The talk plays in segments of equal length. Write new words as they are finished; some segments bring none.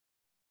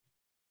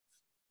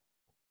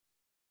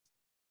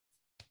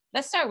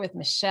Let's start with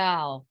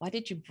Michele. What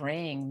did you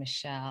bring,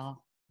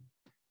 Michele?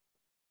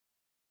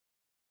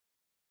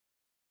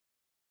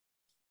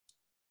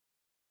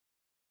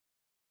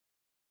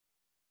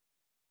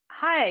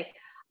 Hi,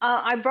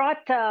 I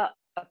brought a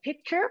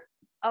picture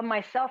of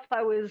myself.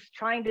 I was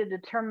trying to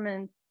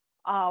determine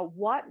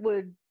what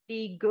would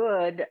be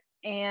good,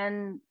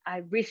 and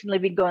I've recently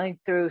been going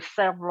through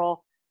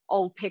several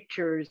old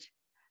pictures.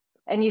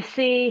 And you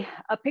see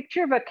a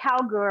picture of a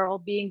cowgirl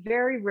being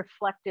very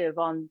reflective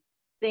on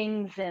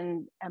things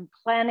and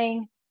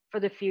planning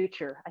for the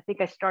future. I think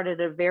I started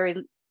at a very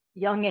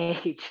young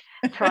age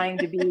trying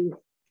to be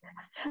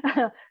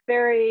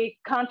very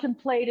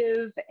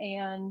contemplative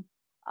and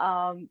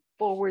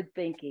forward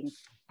thinking.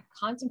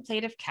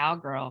 Contemplative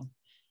cowgirl.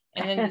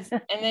 And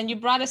then you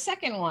brought a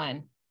second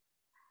one.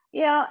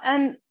 Yeah,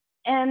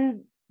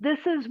 and this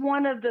is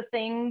one of the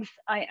things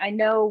I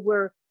know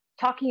we're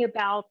talking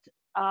about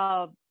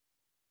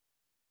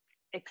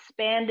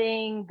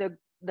expanding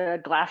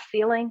the glass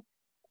ceiling.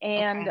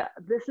 And Okay.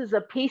 this is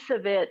a piece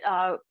of it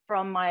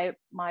from my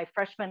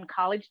freshman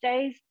college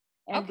days.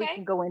 And we Okay.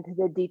 can go into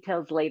the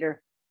details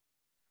later.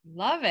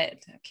 Love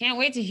it. Can't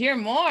wait to hear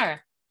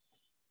more.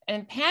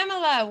 And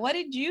Pamela, what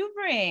did you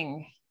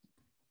bring?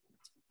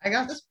 I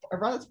brought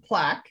this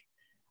plaque.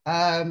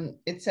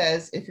 It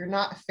says, if you're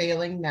not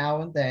failing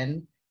now and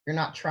then, you're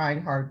not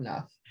trying hard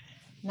enough.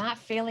 Not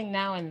failing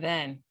now and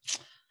then.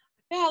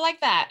 Yeah, I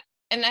like that.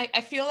 And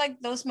I feel like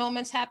those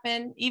moments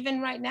happen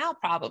even right now,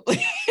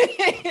 probably.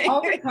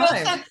 All the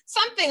time.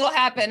 Something will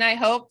happen. I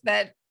hope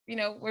that,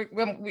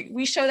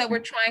 we show that we're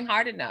trying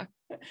hard enough.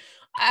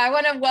 I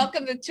want to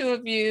welcome the two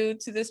of you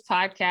to this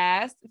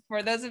podcast.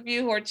 For those of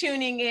you who are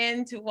tuning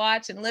in to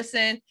watch and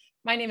listen,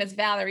 my name is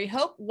Valerie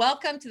Hope.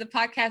 Welcome to the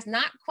podcast,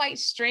 Not Quite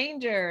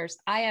Strangers.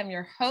 I am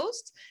your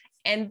host,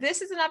 and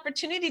this is an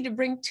opportunity to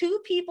bring two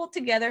people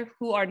together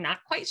who are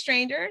not quite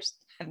strangers,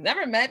 have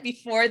never met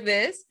before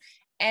this,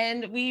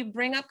 and we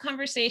bring up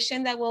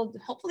conversation that will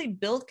hopefully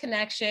build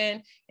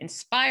connection,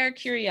 inspire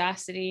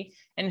curiosity,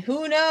 and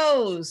who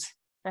knows,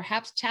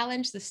 perhaps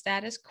challenge the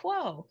status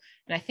quo.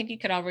 And I think you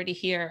could already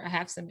hear I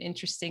have some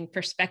interesting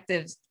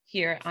perspectives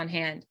here on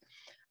hand.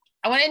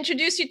 I want to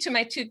introduce you to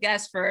my two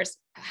guests first,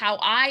 how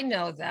I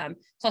know them.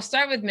 So I'll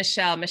start with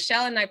Michele.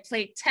 Michele and I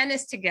played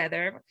tennis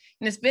together,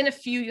 and it's been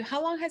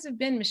how long has it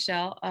been,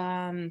 Michele?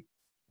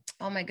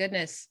 Oh my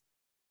goodness.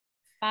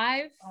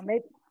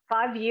 Maybe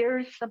 5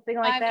 years, something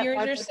like that. 5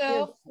 years or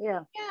so.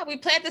 Years. Yeah, we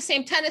play at the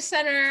same tennis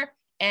center,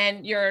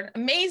 and you're an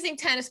amazing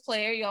tennis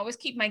player. You always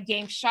keep my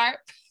game sharp.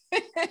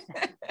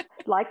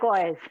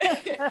 Likewise.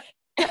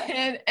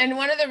 and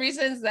one of the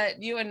reasons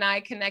that you and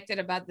I connected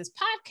about this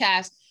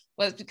podcast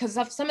was because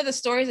of some of the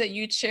stories that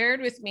you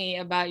shared with me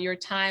about your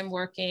time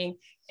working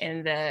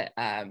in the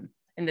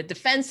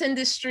defense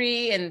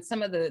industry, and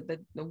some of the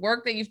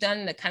work that you've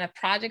done, the kind of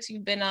projects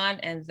you've been on,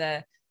 and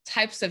the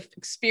types of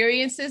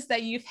experiences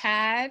that you've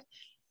had.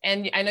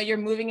 And I know you're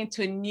moving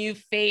into a new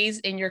phase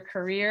in your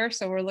career,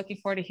 so we're looking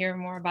forward to hearing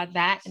more about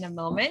that in a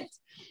moment.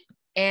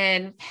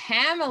 And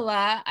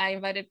Pamela, I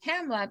invited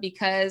Pamela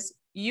because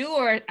you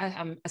are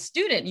a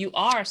student. You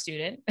are a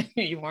student.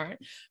 You weren't,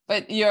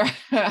 but you're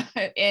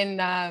in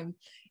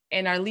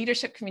our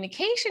leadership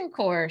communication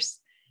course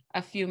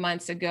a few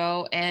months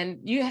ago, and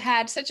you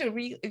had such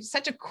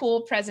a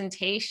cool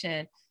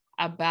presentation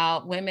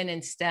about women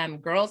in STEM,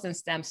 girls in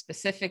STEM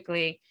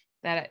specifically.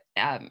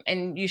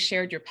 And you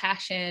shared your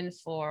passion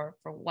for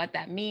what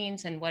that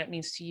means and what it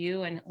means to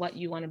you and what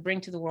you want to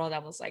bring to the world. I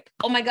was like,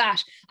 oh my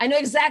gosh, I know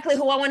exactly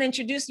who I want to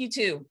introduce you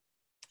to.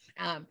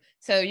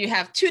 So you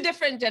have two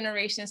different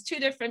generations, two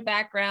different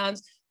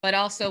backgrounds, but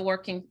also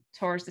working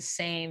towards the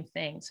same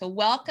thing. So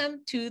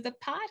welcome to the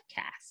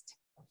podcast,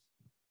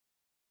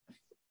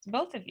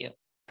 both of you.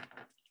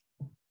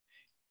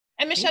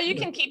 And Michele, you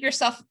can keep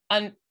yourself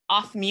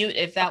off mute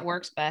if that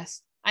works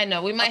best. I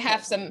know we might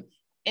have some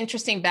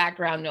interesting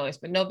background noise,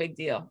 but no big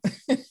deal.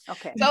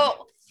 Okay.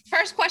 So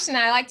first question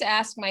I like to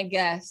ask my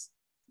guests,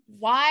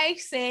 why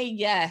say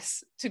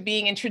yes to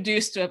being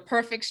introduced to a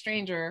perfect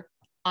stranger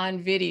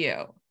on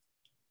video?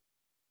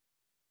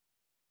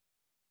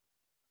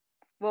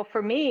 Well,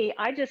 for me,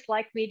 I just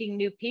like meeting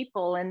new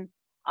people, and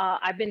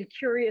I've been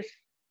curious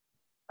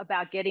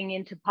about getting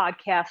into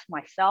podcasts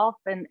myself.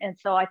 And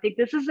so I think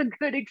this is a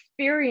good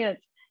experience.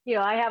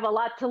 I have a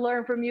lot to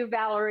learn from you,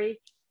 Valerie,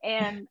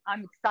 and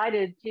I'm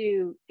excited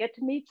to get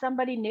to meet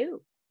somebody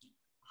new.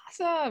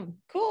 Awesome.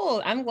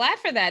 Cool. I'm glad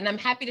for that. And I'm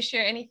happy to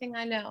share anything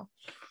I know.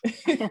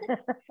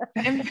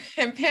 and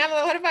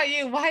Pamela, what about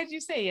you? Why did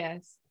you say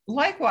yes?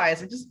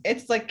 Likewise,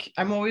 it's like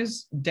I'm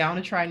always down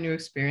to try new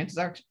experiences.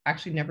 I've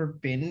actually never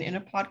been in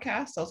a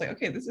podcast. So I was like,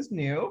 okay, this is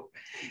new.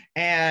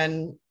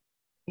 And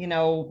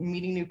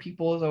meeting new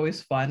people is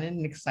always fun and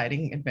an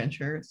exciting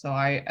adventure. So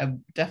I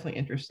am definitely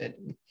interested.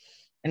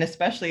 And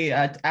especially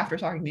after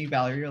talking to you,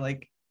 Valerie, you're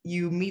like,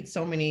 you meet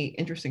so many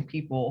interesting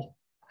people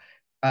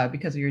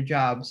because of your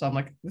job. So I'm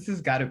like, this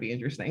has got to be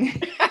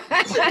interesting.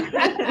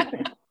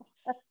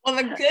 Well,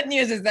 the good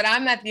news is that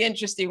I'm not the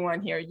interesting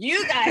one here.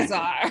 You guys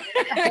are.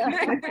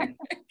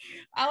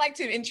 I like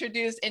to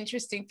introduce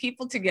interesting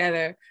people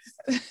together.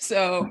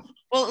 So,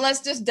 well,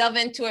 let's just delve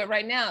into it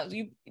right now.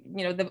 You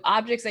know, the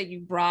objects that you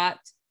brought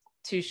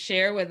to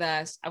share with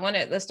us.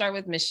 Let's start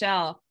with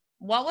Michele.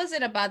 What was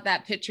it about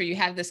that picture? You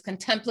have this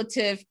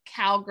contemplative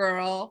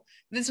cowgirl.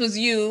 This was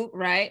you,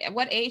 right? At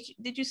what age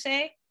did you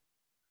say?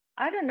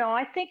 I don't know.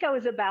 I think I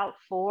was about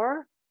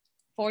 4.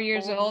 4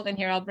 years old. And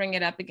here, I'll bring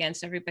it up again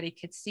so everybody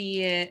could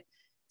see it.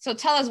 So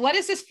tell us, what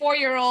is this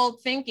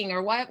 4-year-old thinking,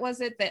 or what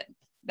was it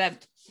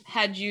that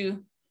had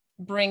you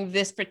bring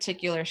this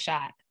particular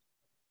shot?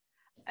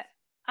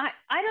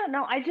 I don't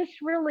know. I just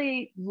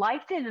really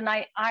liked it. And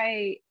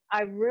I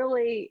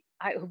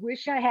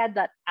wish I had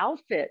that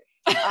outfit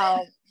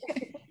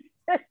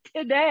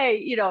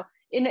today, you know,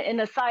 in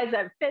a size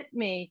that fit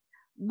me.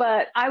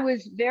 But I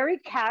was very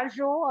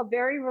casual,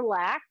 very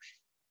relaxed.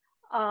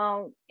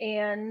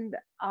 And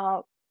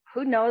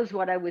who knows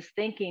what I was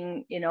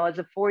thinking, you know, as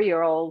a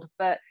 4-year-old.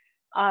 But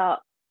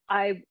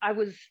I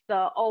was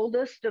the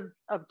oldest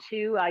of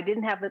 2. I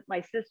didn't have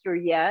my sister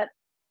yet.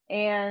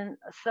 And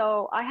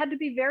so I had to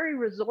be very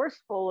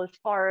resourceful as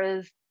far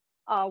as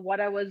what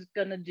I was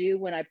going to do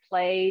when I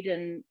played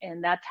and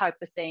that type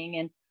of thing.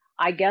 And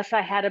I guess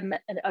I had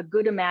a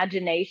good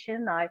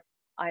imagination. I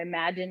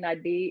imagined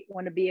I'd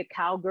want to be a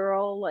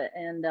cowgirl.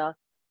 And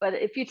but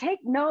if you take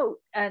note,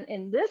 and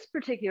in this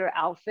particular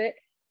outfit,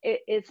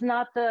 it's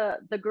not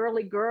the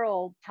girly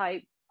girl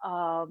type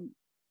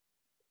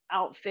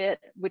outfit,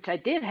 which I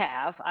did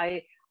have.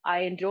 I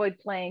enjoyed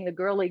playing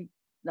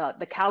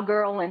the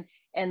cowgirl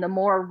and the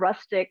more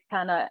rustic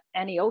kind of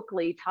Annie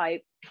Oakley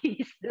type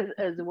piece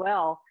as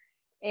well.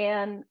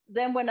 And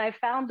then when I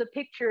found the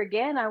picture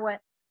again, I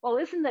went, well,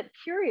 isn't that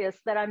curious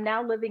that I'm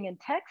now living in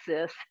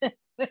Texas?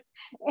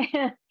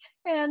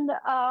 and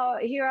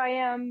here I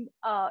am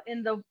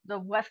in the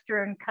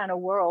Western kind of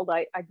world.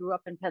 I grew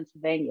up in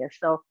Pennsylvania,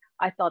 so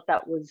I thought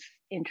that was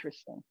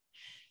interesting.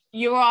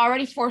 You were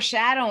already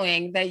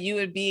foreshadowing that you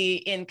would be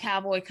in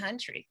cowboy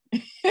country.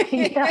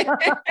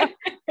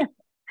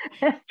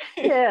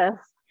 Yes.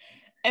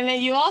 And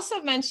then you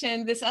also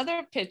mentioned this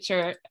other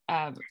picture,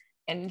 and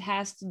it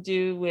has to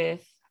do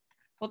with,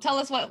 well, tell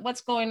us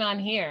what's going on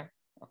here.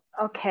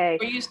 Okay.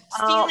 Were you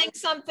stealing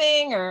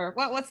something, or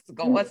what's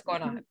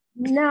going on?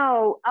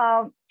 No,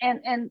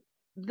 and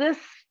this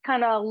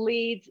kind of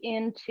leads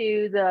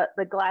into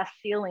the glass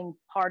ceiling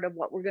part of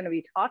what we're going to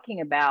be talking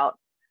about.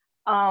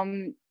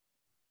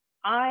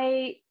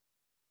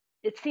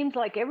 It seems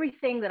like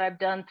everything that I've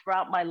done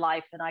throughout my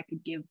life, and I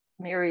could give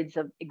myriads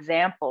of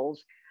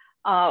examples,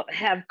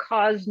 have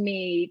caused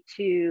me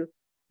to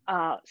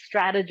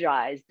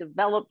strategize,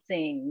 develop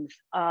things,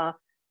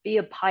 be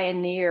a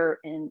pioneer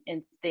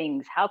in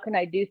things. How can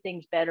I do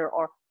things better,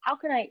 or how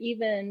can I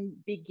even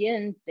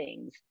begin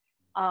things?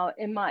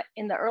 In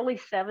the early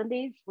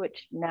 70s,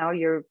 which now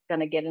you're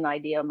going to get an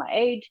idea of my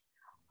age,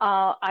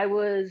 I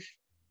was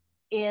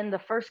in the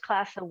first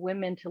class of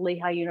women to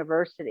Lehigh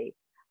University.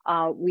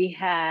 We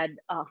had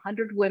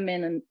 100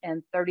 women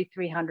and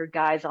 3,300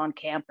 guys on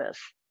campus.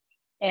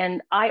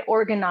 And I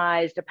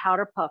organized a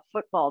powder puff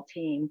football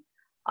team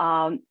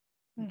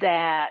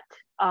that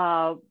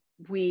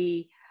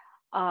we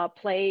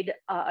played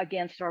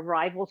against our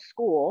rival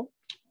school.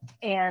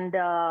 And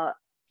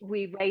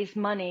we raised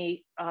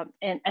money,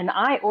 and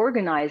I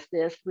organized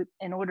this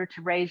in order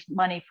to raise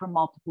money for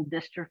multiple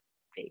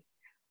dystrophy.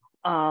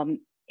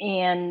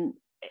 And,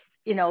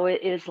 you know,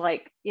 it is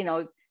like, you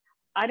know,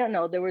 I don't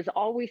know, there was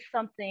always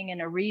something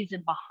and a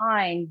reason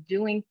behind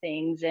doing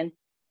things.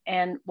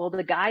 And well,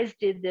 the guys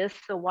did this,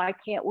 so why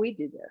can't we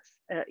do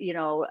this? You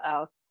know,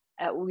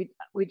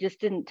 we just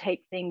didn't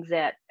take things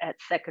at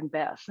second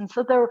best. And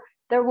so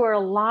there were a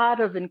lot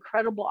of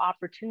incredible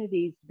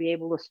opportunities to be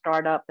able to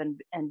start up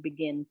and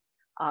begin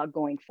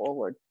going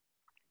forward.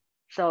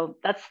 So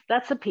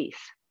that's a piece.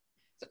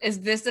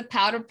 Is this the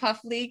Powder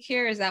Puff League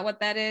here? Is that what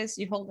that is?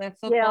 You hold that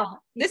football? Yeah.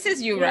 This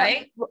is you, yeah.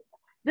 Right?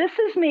 This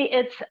is me.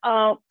 It's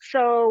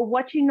so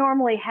what you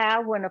normally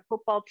have when a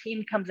football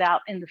team comes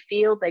out in the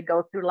field, they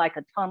go through like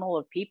a tunnel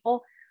of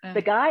people.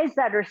 The guys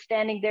that are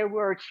standing there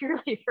were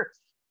cheerleaders.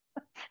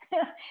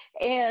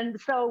 And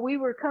so we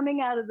were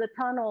coming out of the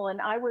tunnel,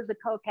 and I was the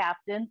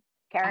co-captain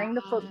carrying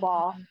the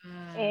football.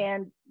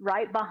 And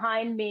right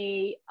behind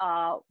me,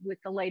 with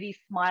the lady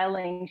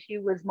smiling, she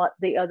was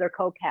the other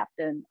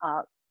co-captain,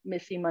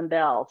 Missy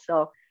Mundell.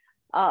 So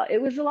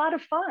it was a lot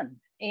of fun,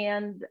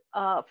 and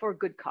for a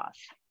good cause.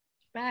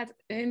 That's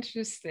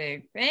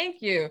interesting.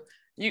 Thank you.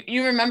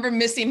 You remember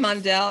Missy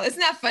Mundell? Isn't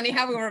that funny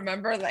how we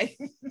remember like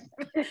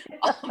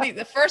only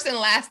the first and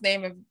last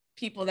name of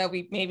people that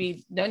we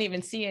maybe don't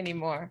even see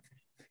anymore?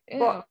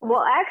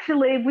 Well,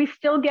 actually, we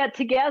still get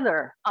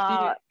together,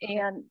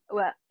 and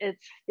well,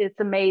 it's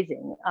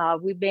amazing.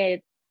 We've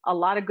made a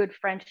lot of good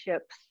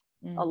friendships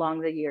along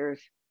the years.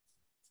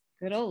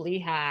 Good old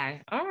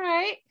Lehigh. All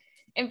right.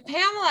 And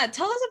Pamela,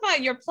 tell us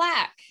about your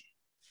plaque.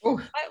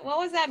 What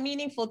was that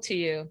meaningful to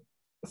you?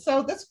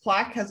 So this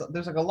plaque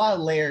there's like a lot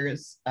of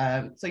layers.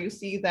 So you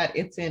see that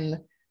it's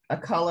in a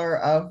color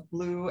of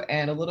blue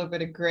and a little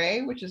bit of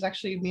gray, which is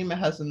actually me and my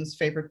husband's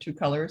favorite 2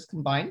 colors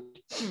combined.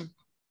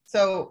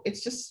 So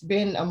it's just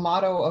been a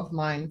motto of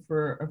mine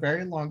for a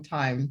very long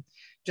time,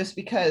 just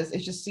because it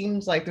just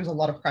seems like there's a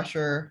lot of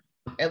pressure,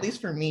 at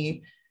least for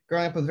me,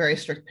 growing up with very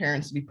strict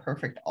parents, to be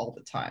perfect all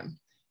the time.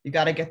 You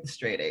got to get the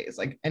straight A's.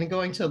 Like, and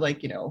going to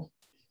like,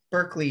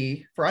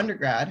 Berkeley for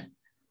undergrad,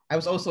 I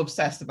was also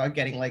obsessed about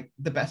getting like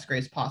the best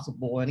grades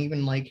possible. And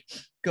even like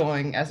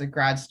going as a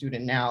grad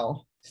student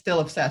now, still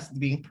obsessed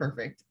with being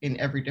perfect in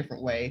every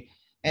different way.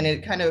 And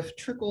it kind of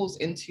trickles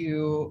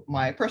into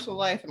my personal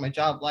life and my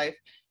job life.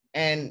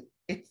 And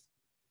it's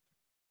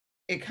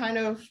a kind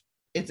of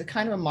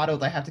a motto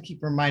that I have to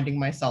keep reminding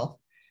myself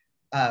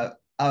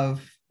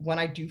of when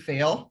I do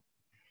fail.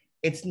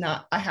 It's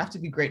not, I have to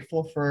be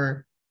grateful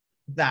for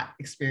that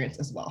experience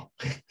as well.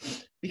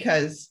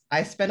 Because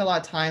I spend a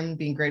lot of time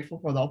being grateful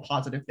for all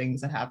positive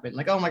things that happen.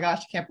 Like, oh my gosh,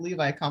 I can't believe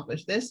I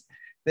accomplished this,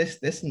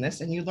 this, and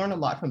this. And you learn a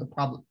lot from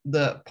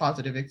the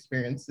positive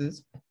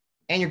experiences,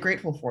 and you're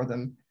grateful for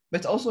them. But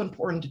it's also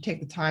important to take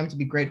the time to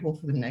be grateful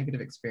for the negative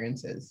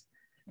experiences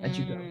that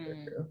you go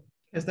through,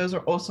 because those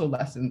are also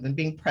lessons, and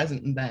being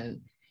present in them,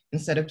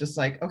 instead of just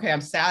like, okay,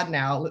 I'm sad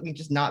now, let me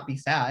just not be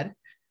sad.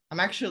 I'm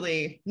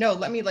actually, no,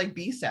 let me like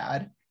be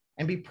sad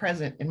and be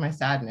present in my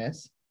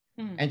sadness,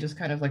 and just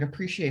kind of like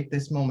appreciate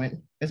this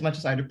moment as much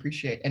as I'd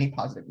appreciate any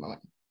positive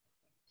moment.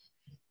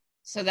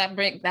 So that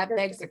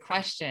begs the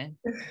question: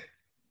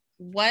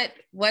 what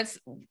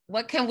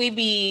can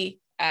we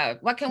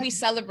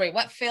celebrate?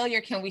 What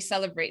failure can we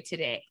celebrate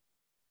today?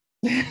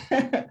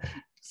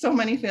 So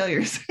many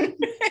failures.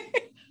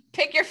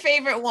 Pick your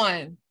favorite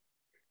one.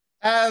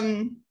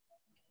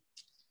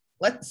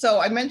 So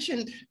I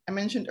mentioned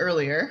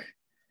earlier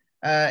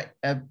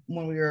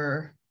when we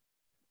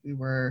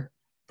were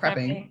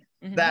prepping.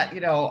 That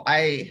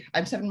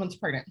I'm 7 months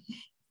pregnant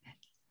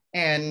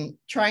and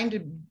trying to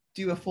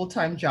do a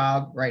full-time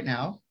job right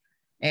now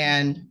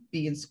and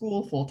be in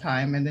school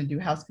full-time and then do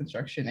house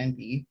construction and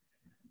be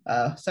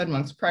 7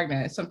 months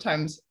pregnant.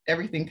 Sometimes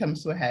everything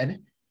comes to a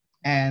head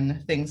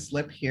and things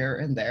slip here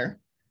and there.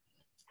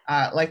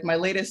 Like my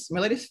latest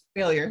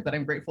failure that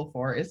I'm grateful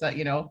for is that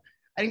I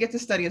didn't get to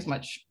study as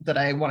much that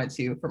I wanted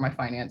to for my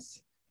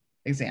finance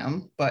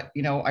exam, but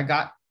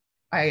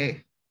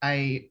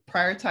I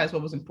prioritized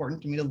what was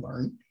important to me to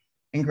learn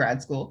in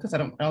grad school, because I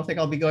don't think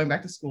I'll be going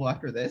back to school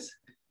after this,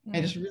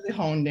 and just really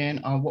honed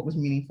in on what was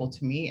meaningful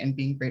to me and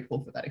being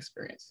grateful for that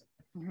experience.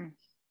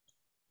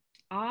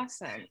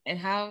 Awesome. And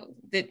how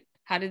did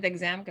the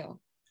exam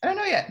go? I don't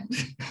know yet.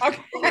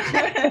 Okay.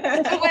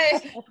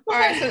 All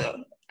right.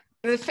 So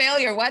the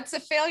failure, what's the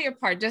failure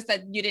part? Just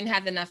that you didn't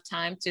have enough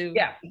time to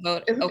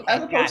vote. Okay,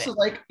 as opposed to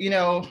like,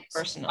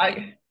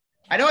 personally.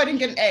 I know I didn't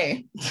get an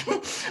A,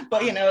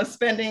 but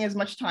spending as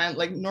much time,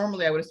 like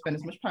normally I would have spent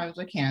as much time as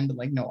I can to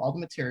like know all the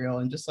material,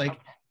 and just like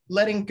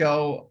letting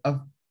go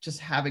of just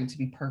having to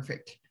be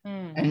perfect,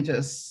 and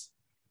just,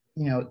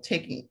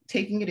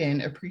 taking it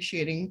in,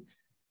 appreciating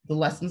the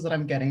lessons that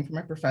I'm getting from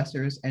my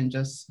professors, and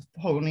just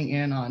honing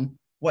in on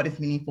what is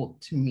meaningful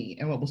to me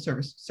and what will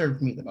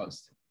serve me the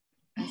most.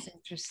 That's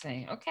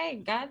interesting. Okay,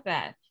 got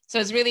that. So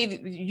it's really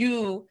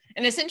you,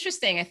 and it's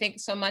interesting. I think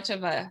so much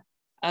of the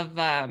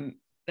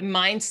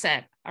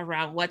mindset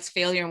around what's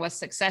failure and what's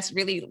success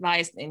really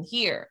lies in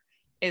here.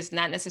 Is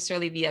not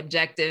necessarily the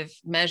objective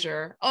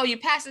measure. Oh, you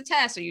passed the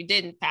test or you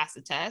didn't pass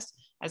the test,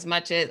 as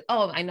much as,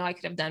 oh, I know I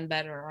could have done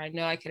better, or I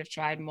know I could have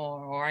tried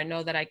more, or I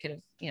know that I could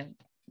have,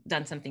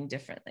 done something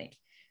differently.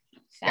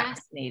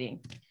 Fascinating.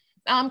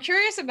 I'm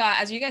curious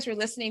about, as you guys were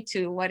listening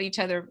to what each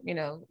other,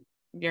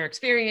 your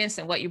experience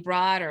and what you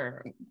brought,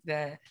 or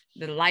the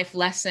life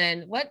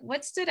lesson,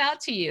 what stood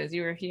out to you as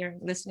you were here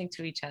listening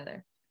to each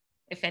other,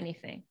 if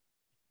anything?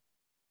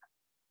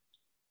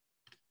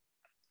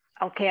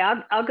 Okay,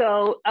 I'll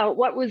go.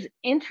 What was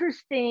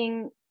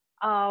interesting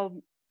about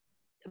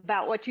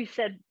what you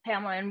said,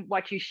 Pamela, and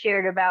what you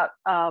shared about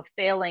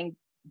failing,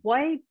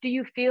 why do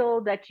you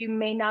feel that you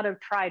may not have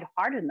tried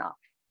hard enough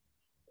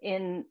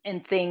in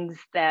things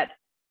that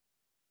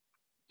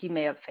you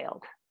may have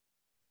failed?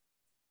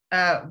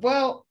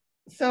 Well,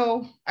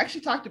 so I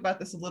actually talked about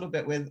this a little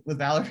bit with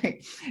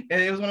Valerie.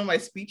 It was one of my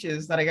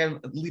speeches that I gave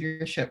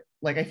leadership.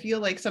 Like, I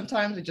feel like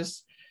sometimes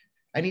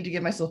I need to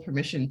give myself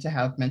permission to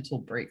have mental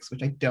breaks,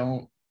 which I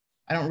don't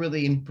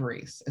really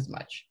embrace as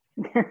much.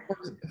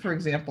 For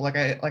example, like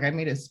I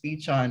made a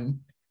speech on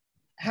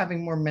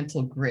having more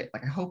mental grit.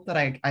 Like, I hope that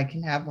I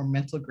can have more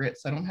mental grit,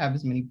 so I don't have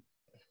as many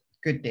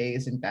good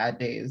days and bad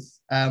days.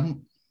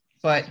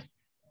 But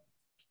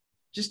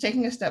just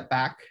taking a step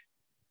back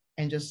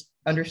and just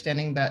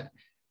understanding that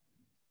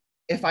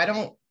if I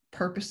don't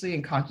purposely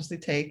and consciously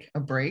take a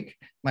break,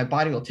 my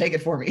body will take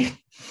it for me.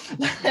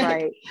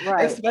 Right.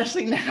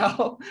 Especially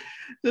now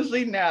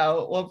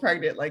while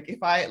pregnant. Like,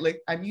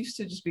 I'm used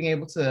to just being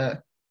able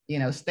to,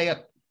 stay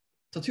up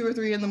till 2 or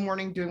 3 in the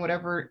morning doing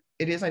whatever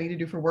it is I need to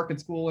do for work and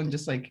school, and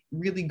just like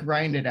really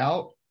grind it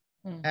out.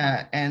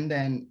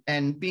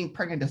 And being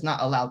pregnant does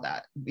not allow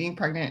that. Being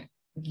pregnant,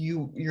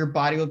 your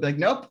body will be like,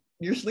 nope,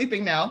 you're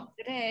sleeping now.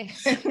 Today.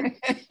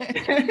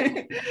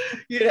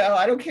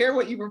 I don't care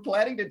what you were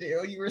planning to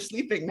do. You were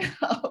sleeping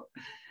now.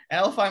 And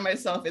I'll find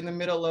myself in the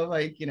middle of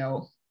like,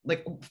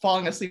 like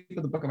falling asleep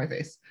with a book on my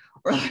face,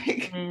 or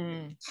like,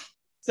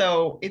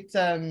 so it's,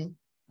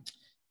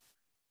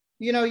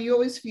 you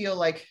always feel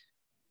like,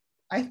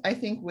 I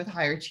think with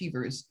higher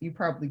achievers, you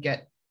probably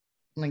get,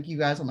 like you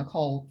guys on the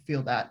call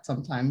feel that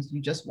sometimes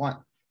you just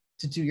want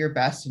to do your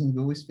best and you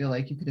always feel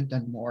like you could have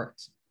done more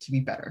to be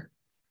better.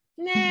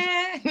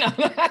 Nah, no,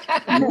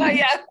 not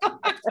yet.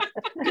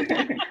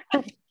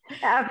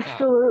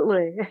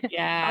 Absolutely. No.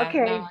 Yeah.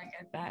 Okay. No,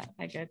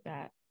 I get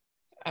that.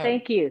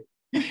 Thank you.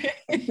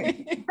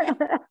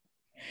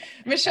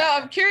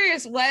 Michele, I'm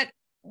curious, what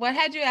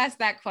had you ask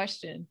that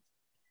question?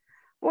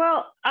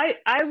 Well,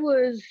 I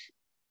was,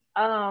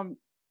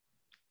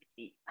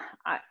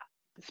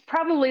 it's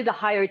probably the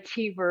higher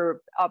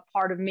achiever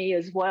part of me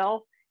as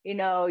well.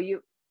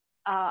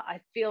 I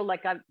feel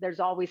like there's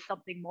always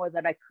something more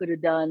that I could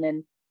have done,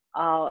 and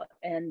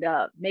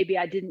maybe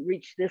I didn't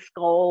reach this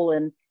goal,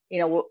 and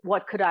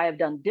what could I have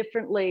done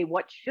differently?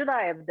 What should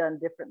I have done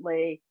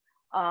differently?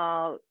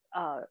 Are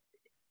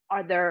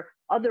there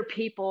other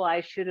people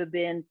I should have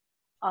been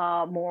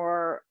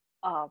more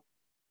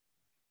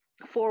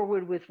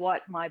forward with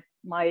what my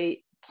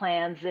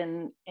plans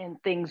and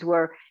things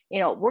were?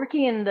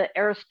 Working in the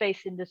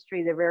aerospace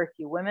industry, there are very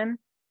few women,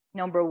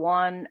 number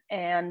one,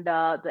 and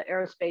the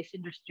aerospace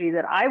industry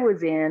that I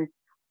was in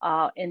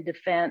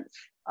defense,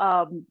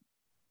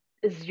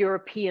 is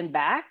European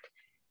backed,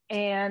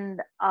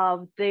 and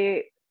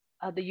the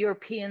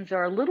Europeans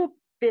are a little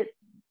bit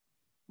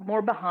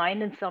more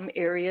behind in some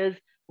areas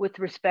with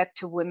respect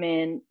to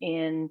women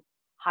in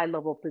high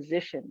level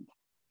positions.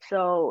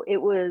 So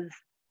it was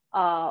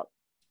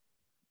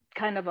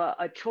kind of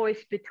a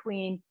choice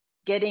between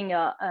getting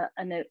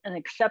an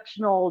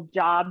exceptional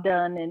job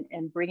done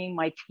and bringing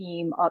my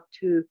team up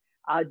to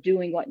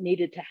doing what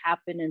needed to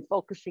happen and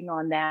focusing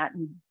on that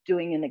and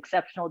doing an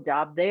exceptional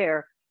job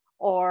there,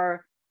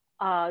 or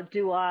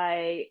do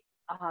I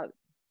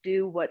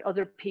do what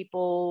other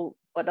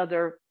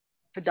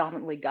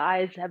predominantly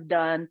guys have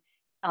done,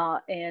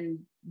 and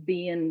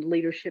be in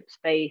leadership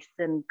space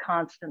and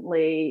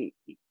constantly,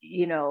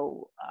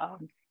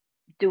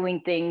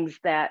 doing things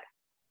that,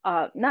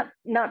 not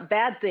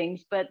bad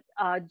things, but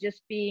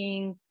just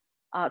being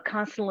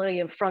constantly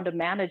in front of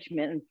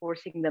management and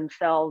forcing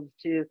themselves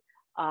to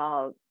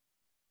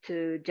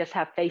just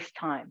have face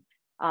time,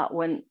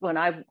 when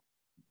I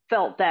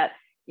felt that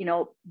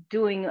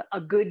doing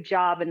a good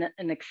job and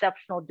an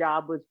exceptional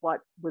job was what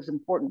was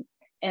important.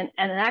 And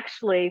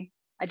actually,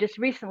 I just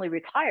recently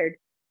retired,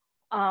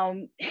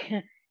 and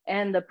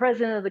the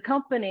president of the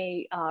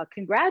company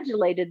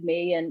congratulated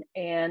me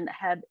and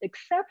had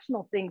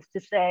exceptional things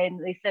to say. And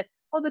they said,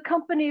 "Oh, the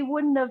company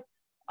wouldn't have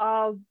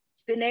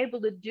been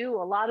able to do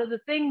a lot of the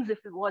things if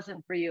it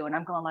wasn't for you." And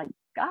I'm going like,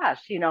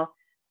 "Gosh,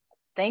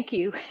 thank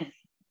you."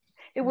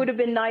 It would have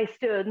been nice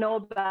to know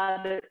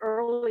about it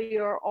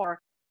earlier,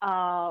 or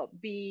have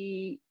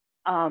the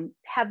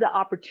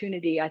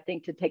opportunity, I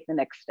think, to take the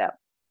next step.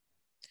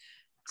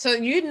 So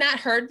you'd not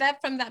heard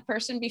that from that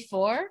person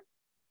before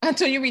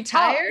until you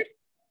retired?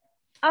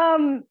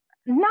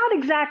 Not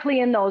exactly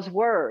in those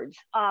words.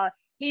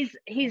 He's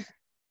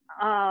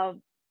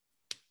and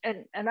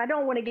I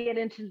don't want to get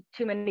into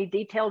too many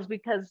details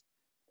because,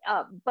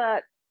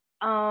 but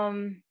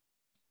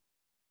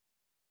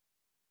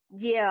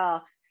yeah,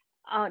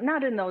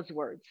 not in those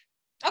words.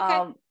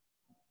 Okay.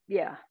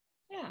 Yeah.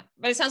 Yeah,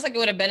 but it sounds like it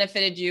would have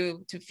benefited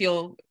you to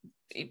feel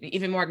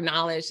even more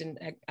acknowledged and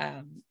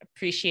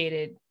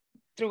appreciated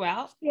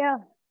throughout. Yeah.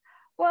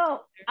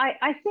 Well,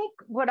 I think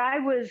what I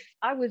was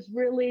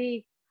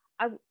really,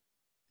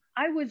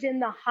 I was in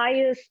the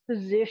highest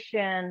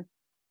position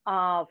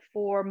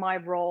for my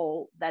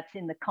role that's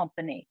in the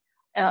company.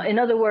 In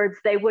other words,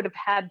 they would have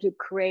had to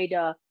create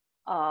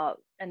an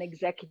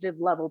executive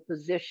level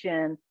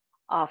position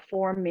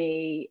for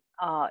me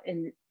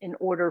in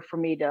order for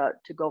me to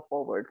go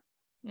forward,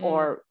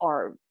 or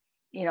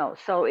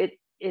so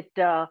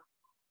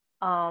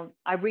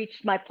I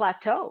reached my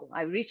plateau.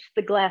 I reached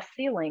the glass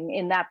ceiling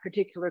in that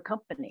particular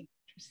company.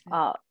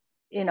 But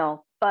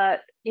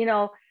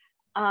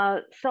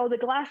so the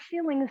glass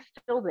ceiling is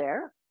still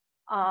there.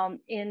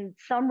 In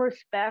some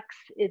respects,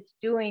 it's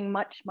doing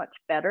much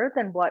better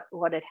than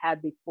what it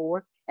had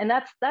before, and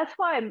that's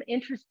why I'm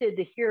interested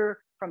to hear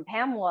from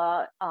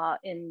Pamela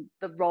in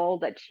the role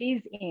that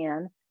she's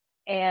in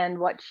and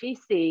what she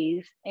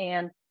sees.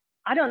 And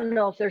I don't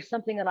know if there's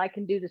something that I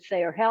can do to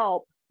say or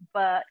help,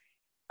 but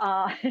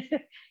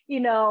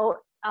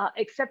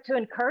except to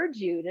encourage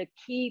you to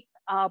keep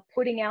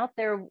putting out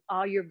there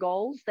your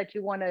goals that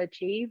you want to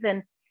achieve,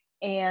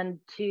 and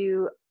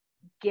to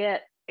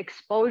get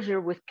exposure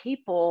with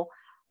people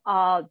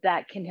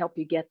that can help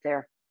you get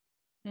there.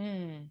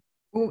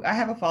 Ooh, I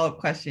have a follow-up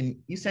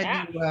question. You said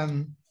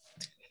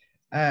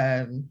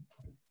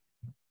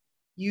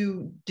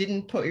you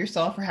didn't put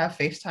yourself or have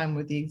FaceTime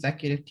with the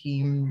executive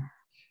team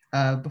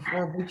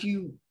before. Would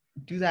you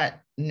do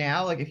that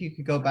now? Like if you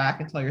could go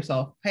back and tell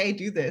yourself, hey,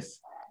 do this.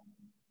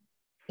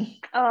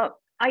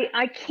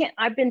 I can't.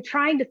 I've been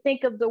trying to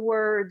think of the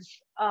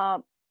words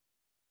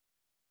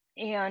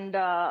in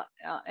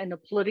a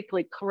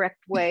politically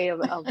correct way of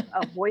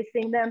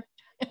voicing them.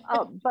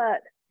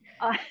 But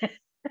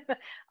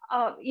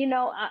you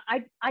know,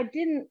 I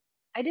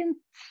didn't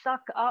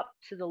suck up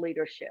to the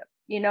leadership.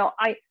 You know,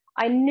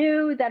 I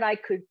knew that I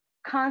could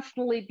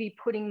constantly be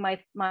putting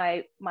my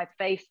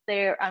face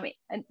there. I mean,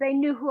 and they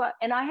knew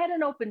and I had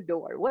an open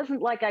door. It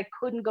wasn't like I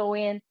couldn't go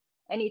in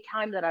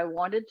anytime that I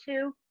wanted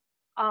to.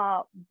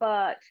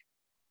 But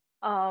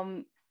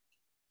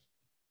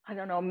I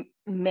don't know,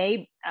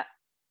 maybe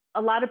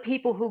a lot of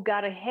people who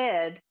got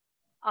ahead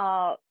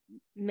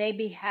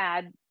maybe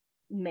had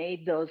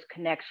made those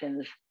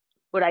connections.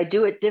 Would I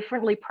do it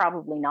differently?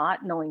 Probably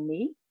not, knowing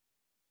me,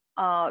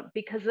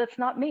 because that's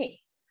not me.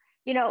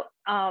 You know,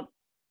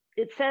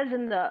 it says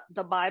in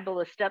the Bible,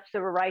 the steps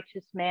of a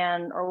righteous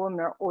man or woman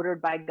are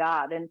ordered by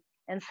God.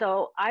 And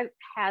so I've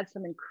had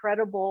some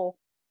incredible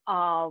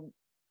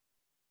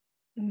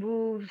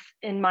moves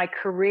in my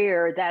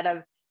career that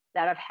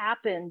have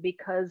happened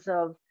because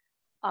of,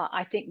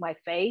 I think, my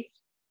faith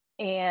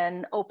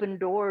and open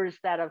doors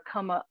that have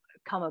come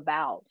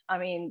about. I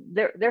mean,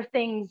 they're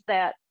things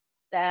that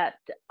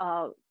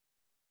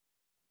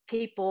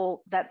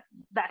people that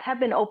have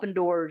been open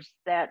doors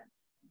that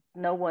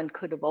no one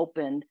could have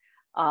opened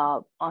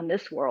on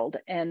this world.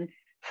 And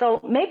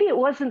so maybe it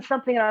wasn't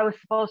something that I was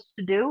supposed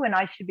to do, and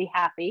I should be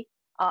happy.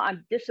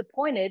 I'm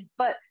disappointed,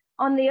 but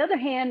on the other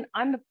hand,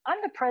 I'm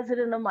the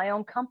president of my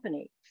own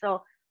company.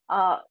 So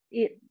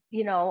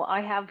you know,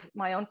 I have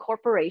my own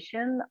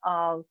corporation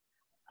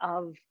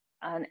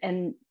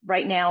and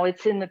right now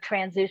it's in the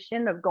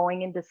transition of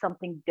going into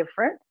something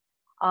different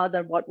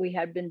than what we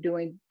had been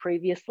doing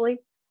previously.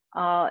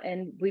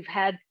 And we've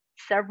had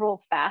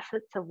several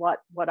facets of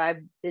what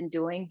I've been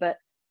doing, but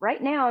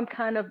right now I'm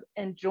kind of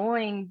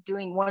enjoying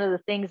doing one of the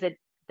things that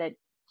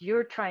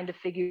you're trying to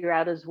figure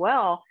out as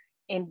well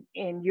in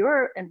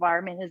your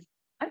environment is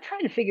I'm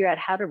trying to figure out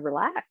how to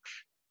relax.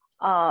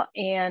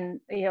 And,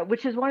 you know,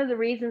 which is one of the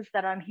reasons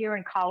that I'm here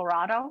in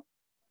Colorado.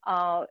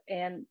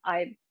 And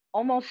I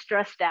almost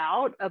stressed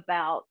out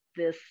about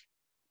this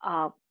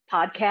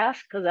podcast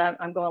because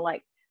I'm going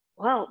like,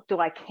 well, do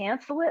I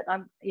cancel it?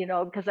 You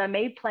know, because I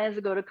made plans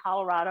to go to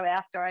Colorado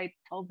after I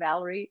told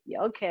Valerie,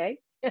 yeah, okay.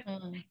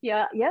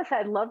 Yeah, yes,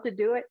 I'd love to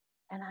do it.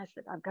 And I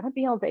said, I'm going to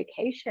be on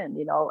vacation,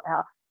 you know,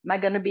 am I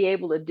going to be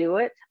able to do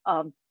it?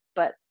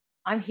 But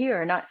I'm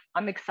here and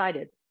I'm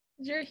excited.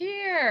 You're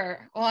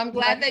here. Well, I'm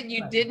glad that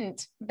you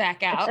didn't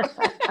back out.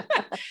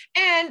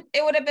 And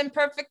it would have been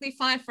perfectly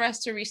fine for us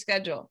to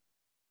reschedule.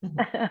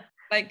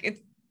 Like it's,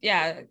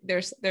 yeah,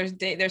 there's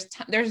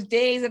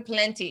days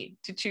aplenty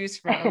to choose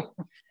from.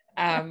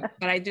 But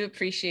I do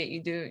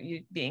appreciate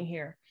you being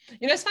here.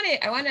 You know, it's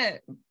funny. I want to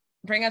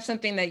bring up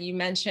something that you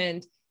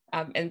mentioned,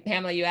 and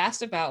Pamela, you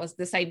asked about, was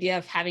this idea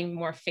of having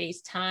more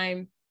face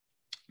time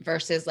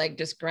versus like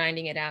just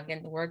grinding it out,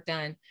 getting the work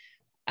done.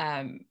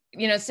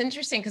 You know, it's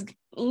interesting because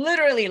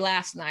literally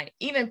last night,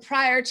 even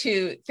prior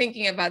to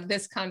thinking about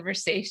this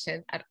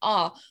conversation at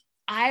all,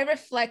 I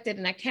reflected,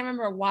 and I can't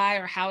remember why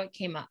or how it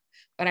came up,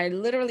 but I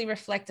literally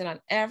reflected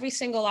on every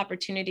single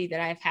opportunity that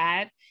I've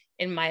had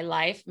in my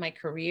life, my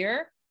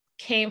career,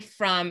 came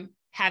from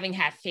having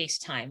had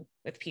FaceTime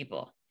with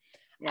people.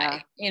 Yeah.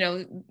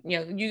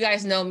 You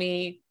guys know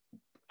me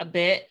a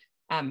bit.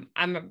 I'm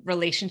a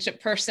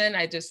relationship person.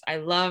 I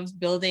love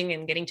building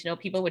and getting to know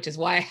people, which is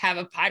why I have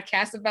a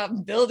podcast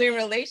about building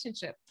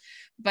relationship.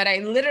 But I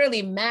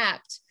literally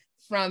mapped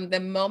from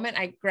the moment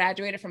I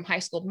graduated from high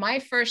school. My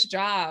first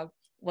job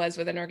was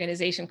with an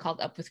organization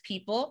called Up With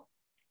People.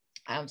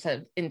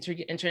 So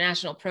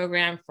international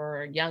program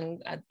for young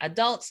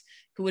adults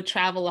who would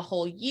travel a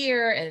whole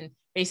year and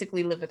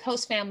basically live with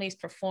host families,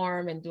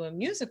 perform, and do a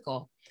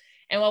musical.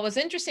 And what was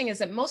interesting is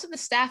that most of the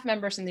staff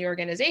members in the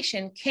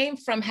organization came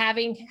from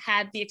having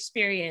had the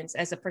experience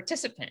as a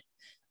participant,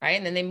 right?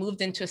 And then they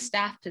moved into a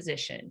staff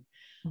position.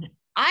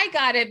 I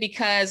got it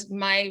because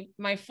my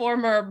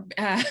former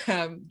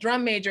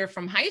drum major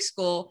from high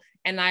school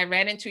and I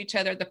ran into each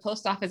other at the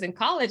post office in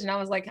college. And I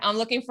was like, I'm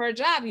looking for a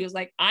job. He was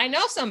like, I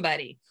know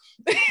somebody.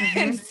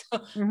 And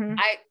so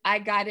I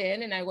got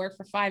in and I worked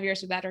for 5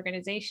 years with that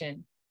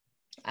organization.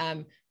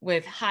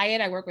 With Hyatt,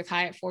 I worked with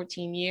Hyatt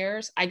 14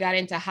 years. I got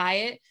into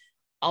Hyatt,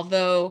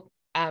 although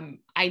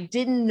I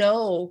didn't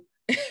know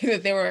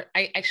that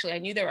I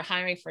knew they were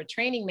hiring for a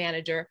training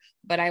manager,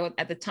 but I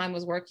at the time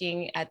was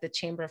working at the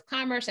Chamber of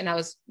Commerce, and I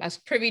was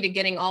privy to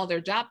getting all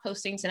their job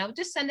postings, and I would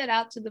just send it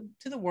out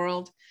to the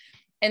world.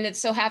 And it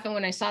so happened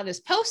when I saw this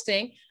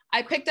posting,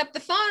 I picked up the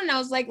phone and I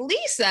was like,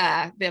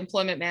 Lisa, the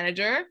employment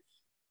manager,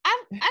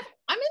 I'm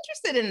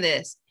interested in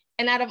this.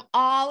 And out of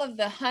all of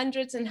the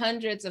hundreds and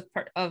hundreds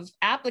of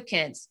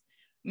applicants,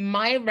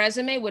 my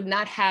resume would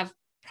not have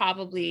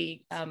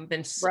probably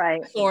been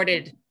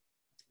sorted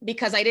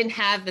because I didn't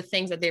have the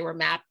things that they were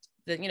mapped.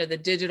 The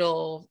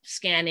digital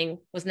scanning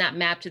was not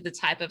mapped to the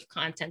type of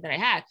content that I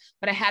had,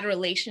 but I had a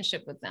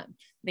relationship with them.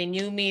 They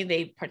knew me,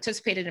 they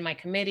participated in my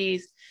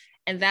committees,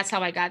 and that's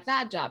how I got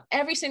that job.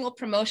 Every single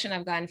promotion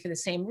I've gotten for the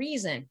same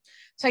reason.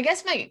 So I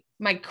guess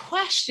my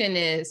question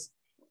is,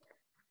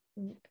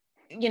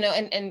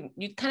 and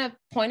you kind of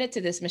pointed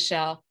to this,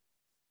 Michele,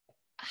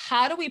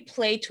 how do we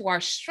play to our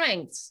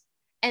strengths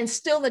and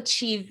still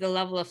achieve the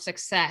level of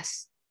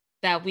success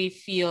that we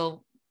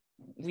feel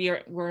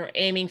we're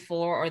aiming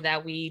for, or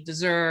that we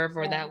deserve,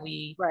 or that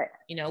we,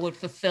 would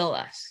fulfill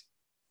us?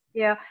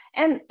 Yeah.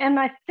 And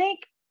I think,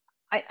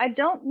 I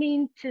don't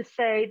mean to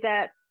say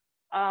that,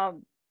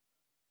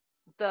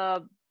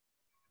 that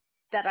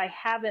I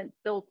haven't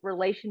built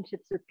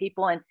relationships with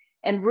people,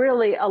 and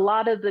really a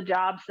lot of the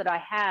jobs that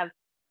I have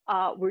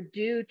were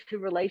due to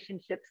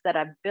relationships that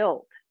I've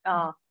built.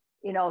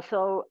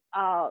 So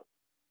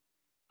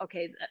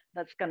okay,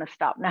 that's going to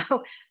stop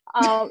now.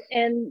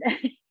 And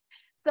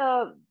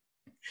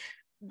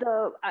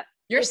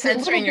you're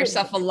censoring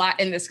yourself a lot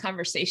in this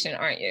conversation,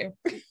 aren't you?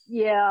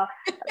 Yeah.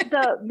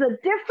 The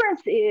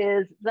difference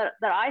is that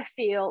I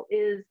feel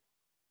is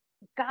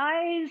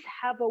guys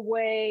have a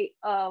way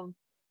of,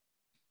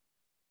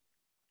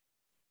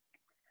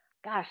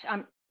 gosh,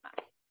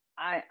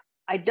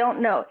 I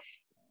don't know,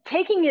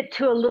 taking it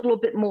to a little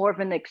bit more of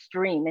an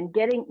extreme and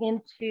getting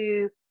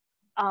into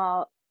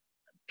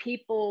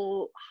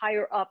people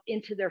higher up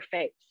into their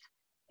face,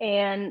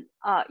 and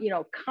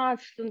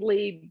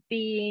constantly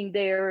being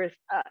there.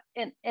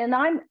 And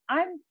I'm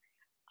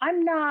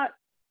not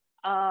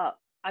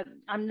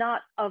I'm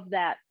not of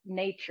that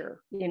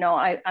nature.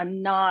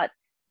 I'm not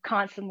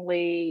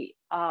constantly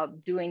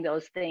doing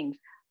those things.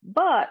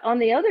 But on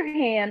the other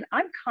hand,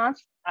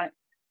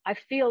 I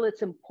feel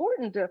it's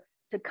important to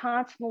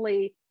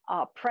constantly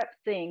prep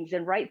things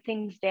and write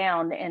things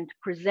down and to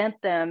present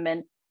them,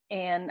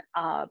 and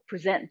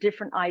present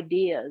different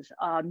ideas,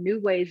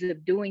 new ways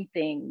of doing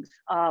things,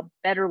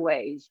 better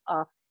ways.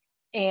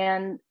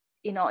 And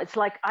it's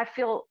like I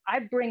feel I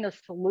bring a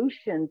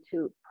solution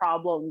to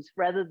problems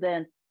rather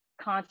than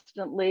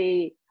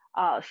constantly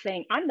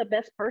saying I'm the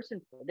best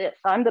person for this,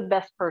 I'm the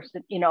best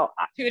person.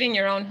 Tooting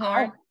your own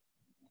horn.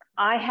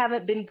 I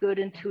haven't been good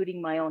in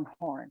tooting my own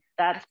horn.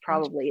 That's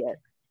probably it.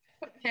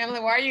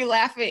 Pamela, why are you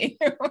laughing?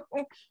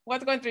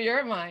 What's going through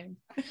your mind?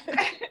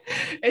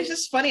 It's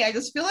just funny. I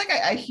just feel like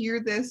I hear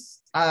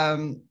this a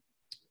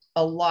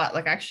lot.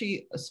 Like I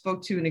actually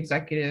spoke to an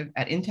executive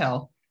at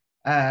Intel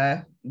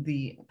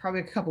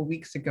probably a couple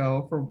weeks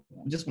ago for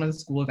just one of the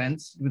school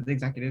events with the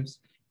executives,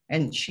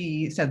 and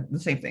she said the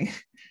same thing.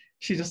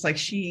 She's just like,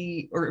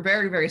 or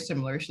very, very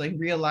similar. She like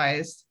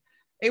realized,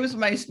 it was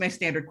my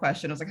standard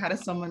question. I was like, how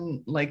does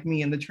someone like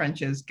me in the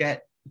trenches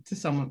get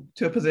to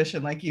a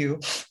position like you,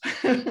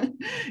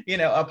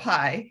 up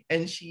high?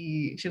 And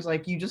she was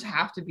like, you just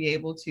have to be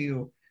able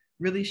to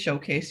really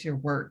showcase your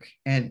work,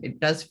 and it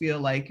does feel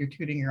like you're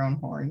tooting your own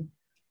horn,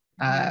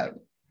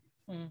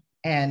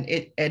 and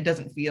it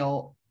doesn't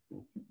feel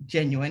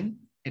genuine.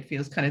 It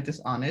feels kind of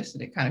dishonest,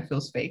 and it kind of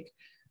feels fake.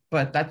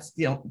 But that's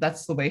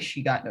the way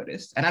she got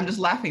noticed, and I'm just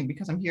laughing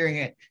because I'm hearing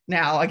it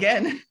now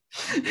again.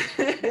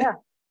 Yeah.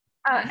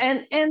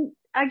 And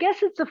I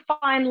guess it's a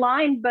fine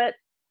line, but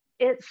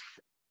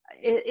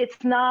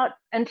it's not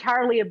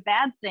entirely a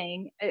bad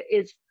thing.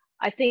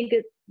 I think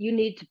you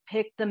need to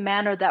pick the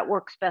manner that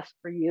works best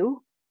for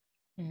you,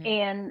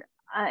 and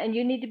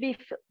you need to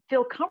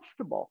feel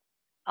comfortable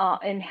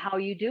in how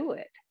you do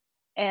it,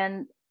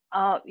 and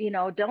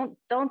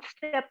don't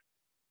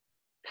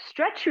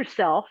stretch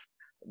yourself,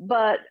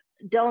 but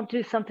don't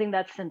do something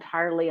that's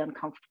entirely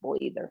uncomfortable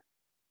either.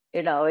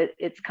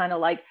 It's kind of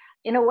like,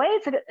 in a way,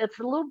 it's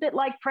a little bit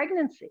like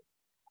pregnancy.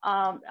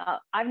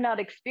 I've not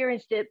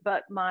experienced it,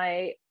 but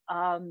my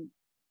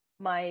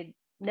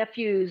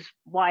nephew's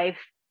wife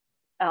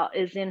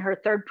is in her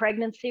third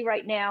pregnancy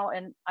right now,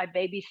 and I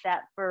babysat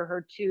for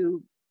her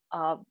two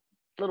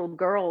little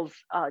girls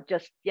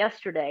just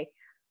yesterday,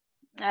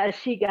 as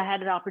she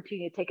had an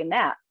opportunity to take a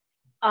nap.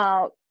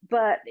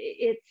 But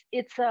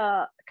it's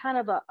a kind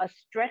of a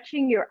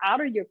stretching. You're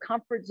out of your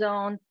comfort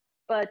zone,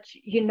 but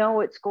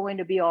it's going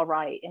to be all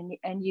right,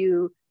 and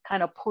you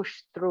kind of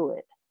push through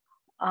it,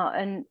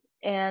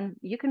 and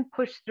you can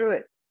push through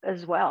it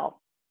as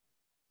well.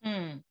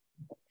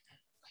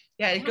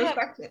 Yeah, it goes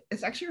back to,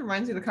 it actually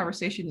reminds me of the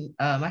conversation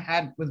I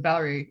had with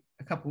Valerie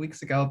a couple of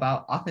weeks ago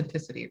about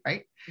authenticity,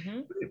 right?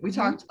 We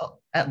talked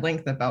at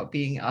length about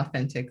being an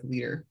authentic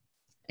leader,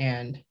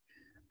 and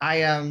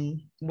I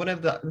one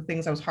of the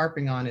things I was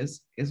harping on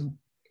is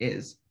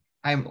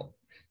I'm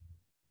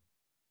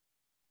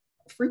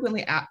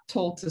frequently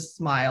told to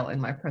smile in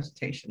my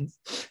presentations,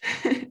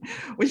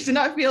 which did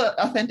not feel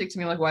authentic to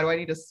me. Like, why do I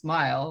need to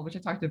smile? Which I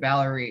talked to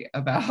Valerie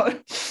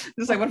about.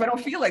 It's like, what if I don't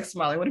feel like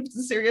smiling? What if it's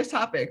a serious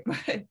topic?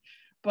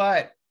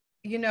 But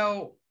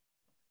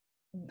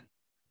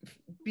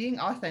being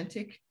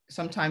authentic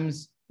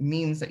sometimes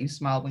means that you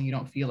smile when you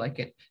don't feel like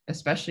it,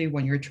 especially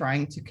when you're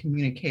trying to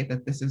communicate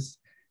that this is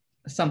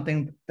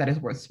something that is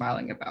worth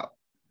smiling about.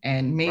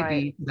 And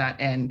maybe to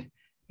that end,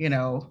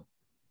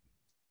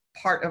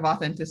 part of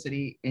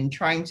authenticity in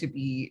trying to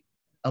be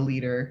a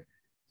leader,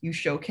 you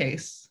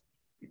showcase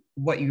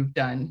what you've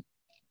done,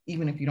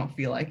 even if you don't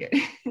feel like it.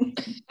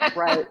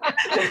 Right.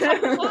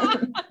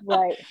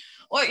 Right.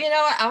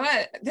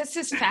 Well, this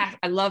is fast.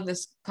 I love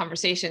this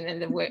conversation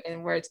and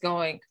where it's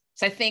going.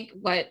 So I think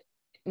what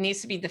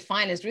needs to be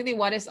defined is really,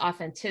 what is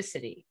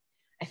authenticity?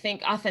 I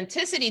think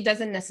authenticity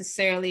doesn't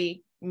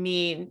necessarily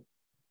mean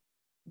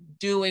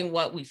doing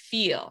what we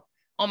feel.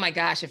 Oh my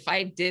gosh, if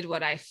I did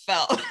what I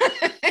felt,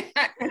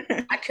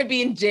 I could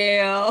be in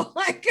jail.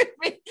 I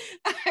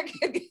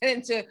could get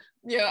into,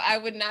 I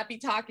would not be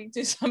talking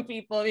to some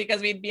people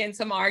because we'd be in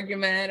some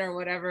argument or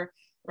whatever,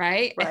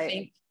 right? I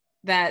think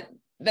that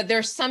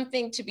there's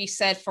something to be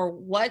said for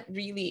what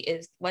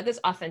does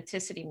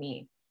authenticity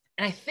mean?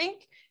 And I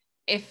think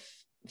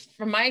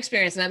from my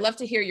experience, and I'd love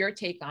to hear your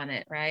take on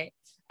it, right?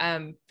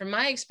 From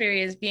my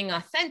experience, being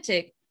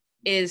authentic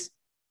is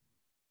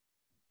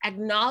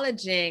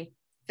acknowledging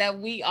that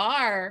we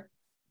are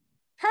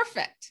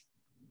perfect,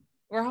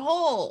 we're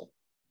whole,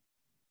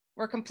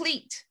 we're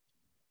complete,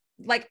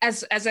 like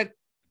as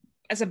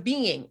a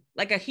being,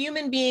 like a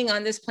human being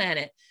on this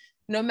planet,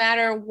 no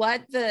matter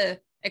what the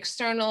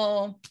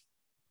external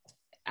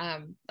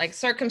like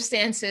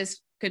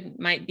circumstances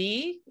might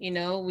be.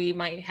 We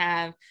might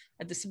have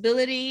a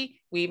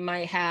disability, we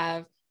might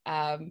have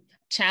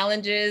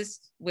challenges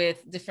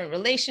with different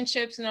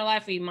relationships in our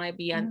life, we might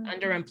be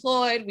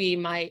underemployed, we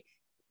might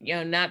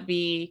not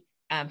be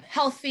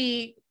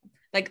healthy,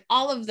 like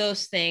all of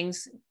those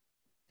things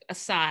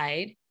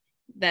aside,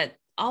 that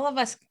all of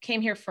us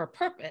came here for a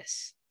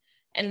purpose.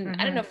 And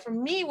I don't know, for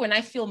me, when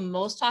I feel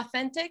most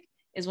authentic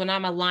is when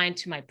I'm aligned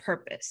to my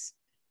purpose.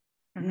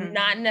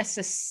 Not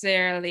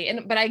necessarily,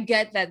 but I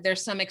get that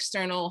there's some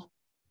external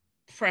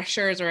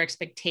pressures or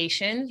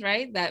expectations,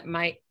 right, that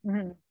might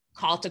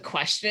call to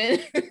question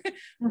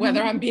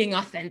whether I'm being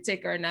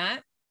authentic or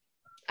not.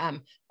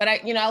 But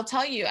I'll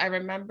tell you, I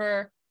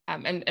remember,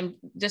 and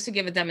just to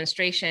give a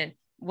demonstration,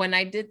 when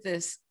I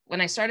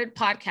started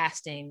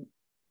podcasting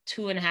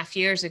 2.5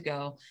 years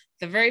ago,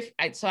 I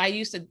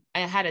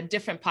had a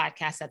different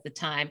podcast at the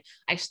time.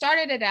 I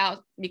started it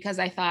out because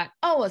I thought,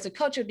 as a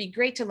coach, it'd be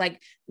great to like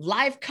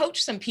live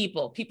coach some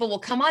people. People will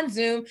come on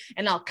Zoom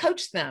and I'll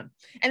coach them.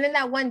 And then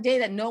that one day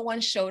that no one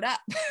showed up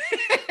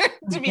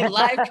to be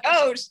live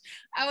coached,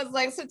 I was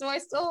like, so do I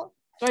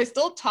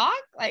still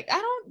talk? Like, I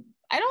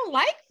don't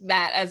like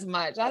that as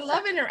much. I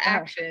love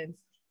interactions.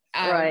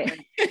 Right.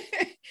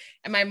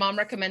 And my mom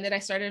recommended I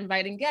started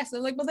inviting guests.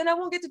 I'm like, well, then I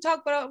won't get to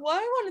talk about what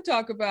I want to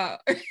talk about.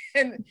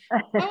 And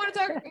I want to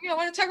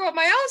talk about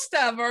my own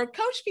stuff or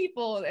coach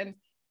people. And,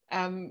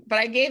 but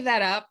I gave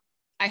that up.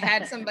 I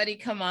had somebody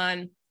come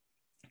on,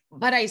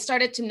 but I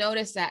started to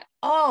notice that,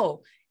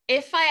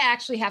 if I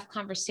actually have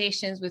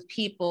conversations with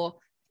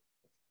people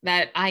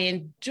that I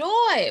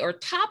enjoy, or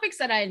topics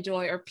that I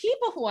enjoy, or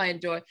people who I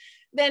enjoy,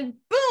 then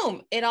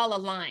boom, it all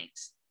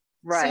aligns.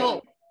 Right.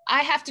 So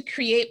I have to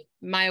create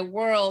my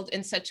world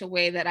in such a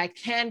way that I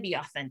can be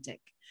authentic.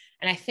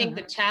 And I think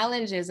the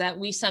challenge is that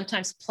we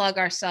sometimes plug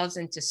ourselves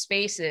into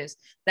spaces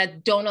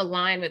that don't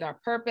align with our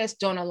purpose,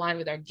 don't align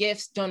with our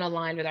gifts, don't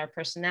align with our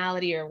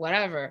personality or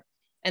whatever.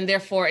 And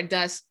therefore it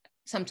does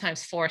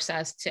sometimes force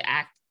us to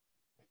act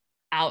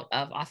out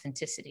of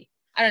authenticity.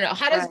 I don't know.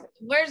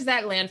 Where does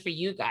that land for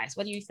you guys?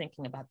 What are you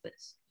thinking about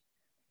this?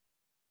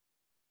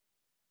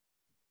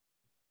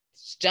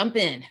 Just jump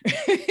in.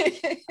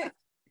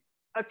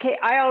 Okay,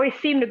 I always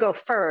seem to go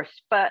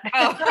first, but so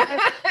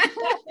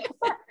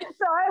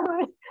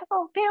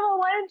Pamela,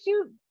 why don't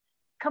you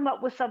come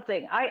up with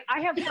something? I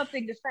have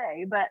something to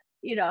say, but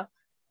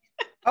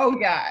Oh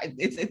yeah,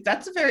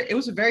 it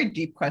was a very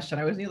deep question.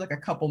 I always need like a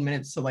couple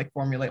minutes to like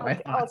formulate my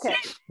thoughts. Okay,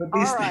 with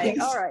these things.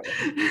 All right.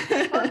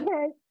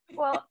 Okay,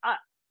 well,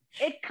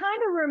 it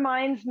kind of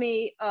reminds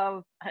me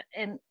of,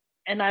 and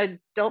I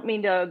don't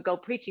mean to go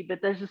preachy,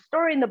 but there's a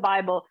story in the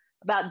Bible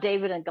about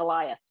David and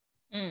Goliath.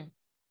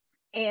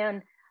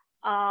 And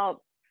I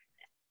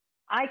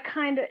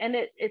kind of,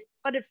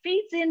 but it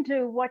feeds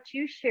into what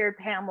you shared,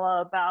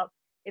 Pamela, about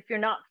if you're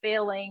not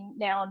failing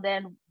now and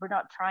then, we're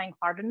not trying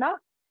hard enough.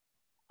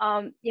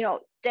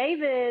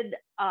 David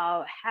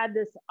had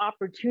this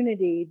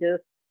opportunity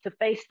to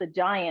face the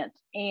giant,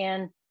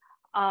 and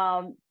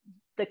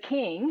the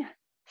king,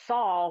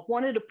 Saul,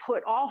 wanted to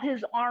put all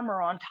his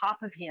armor on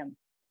top of him,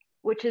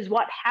 which is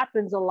what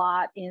happens a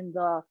lot in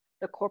the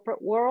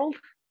corporate world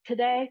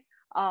today.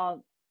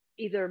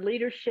 Either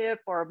leadership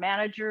or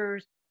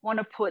managers want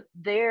to put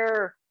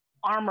their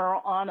armor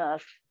on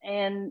us.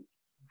 And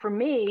for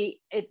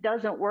me, it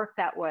doesn't work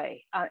that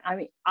way. I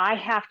mean, I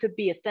have to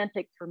be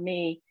authentic for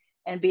me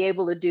and be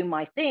able to do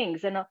my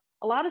things. And a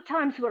lot of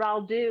times what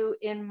I'll do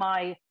in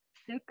my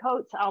suit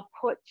coats, I'll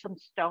put some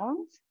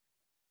stones.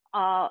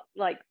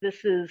 Like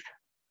this is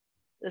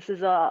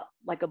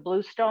like a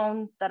blue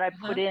stone that I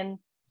put in,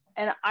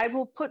 and I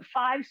will put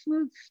 5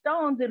 smooth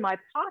stones in my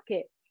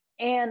pocket.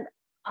 And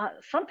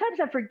sometimes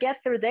I forget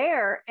they're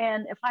there.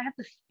 And if I have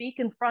to speak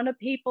in front of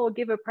people,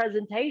 give a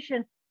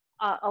presentation,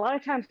 a lot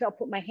of times I'll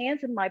put my hands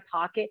in my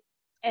pocket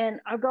and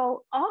I'll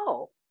go,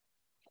 oh,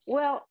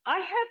 well, I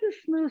have this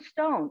smooth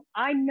stone.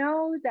 I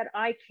know that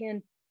I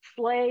can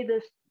slay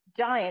this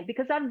giant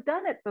because I've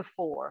done it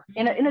before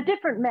in a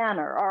different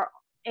manner.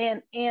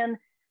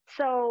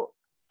 So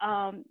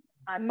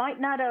I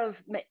might not have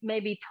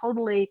maybe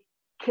totally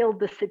killed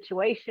the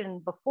situation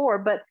before,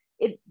 but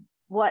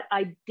what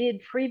I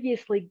did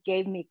previously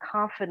gave me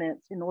confidence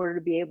in order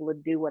to be able to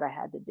do what I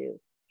had to do.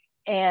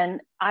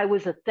 And I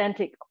was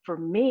authentic for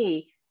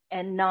me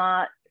and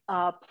not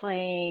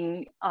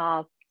playing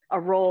a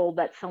role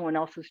that someone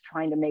else was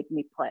trying to make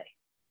me play.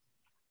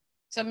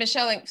 So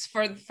Michele,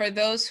 for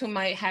those who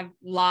might have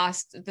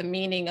lost the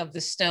meaning of the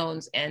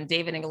stones and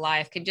David and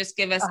Goliath, could you just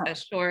give us a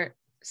short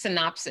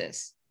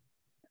synopsis?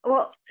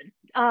 Well,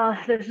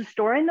 there's a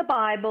story in the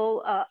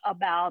Bible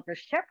about a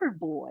shepherd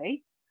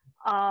boy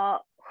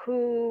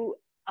who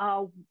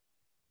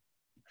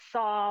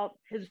saw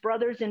his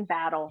brothers in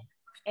battle,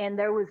 and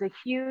there was a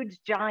huge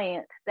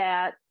giant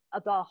that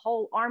the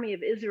whole army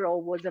of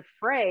Israel was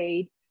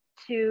afraid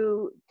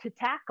to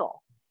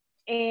tackle.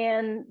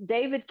 And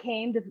David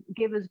came to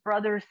give his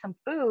brothers some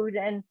food,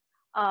 and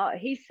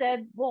he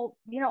said, well,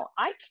 you know,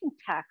 I can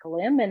tackle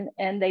him.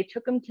 And they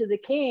took him to the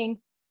king,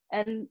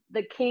 and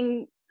the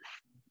king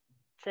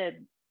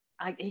said,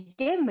 he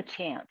gave him a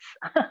chance.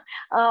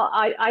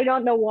 I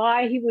don't know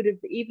why he would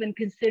have even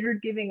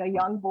considered giving a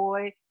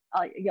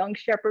young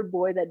shepherd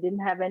boy that didn't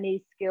have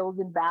any skills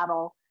in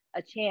battle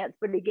a chance,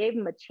 but he gave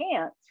him a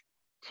chance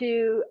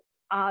to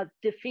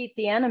defeat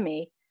the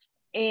enemy.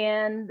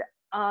 And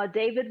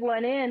David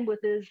went in with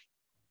his,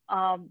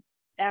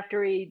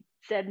 after he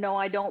said, no,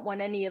 I don't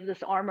want any of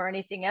this armor or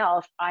anything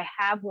else. I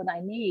have what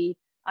I need.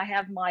 I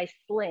have my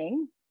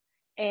sling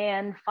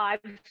and 5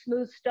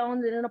 smooth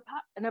stones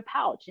in a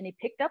pouch. And he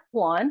picked up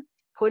one,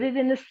 put it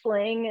in the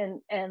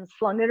sling and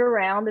slung it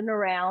around and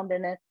around,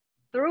 and then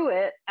threw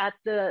it at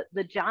the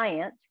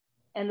giant,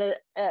 and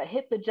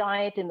hit the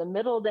giant in the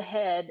middle of the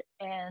head.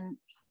 And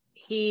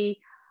he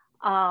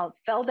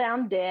fell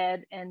down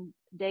dead. And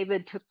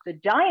David took the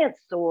giant's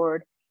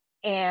sword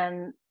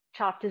and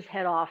chopped his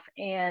head off,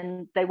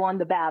 and they won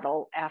the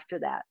battle after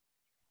that.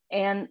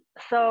 And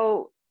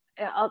so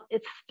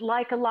it's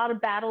like a lot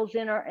of battles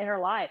in our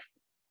life.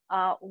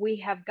 We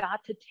have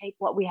got to take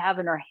what we have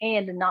in our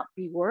hand and not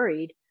be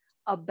worried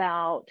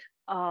about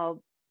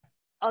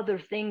other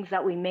things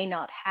that we may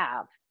not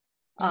have.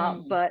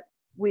 But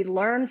we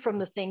learn from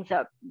the things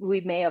that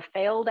we may have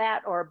failed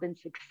at or been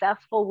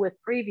successful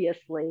with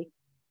previously,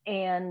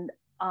 and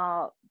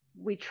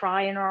we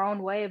try in our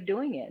own way of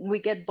doing it. And we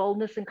get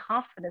boldness and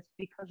confidence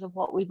because of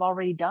what we've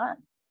already done.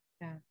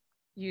 Yeah.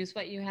 Use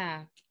what you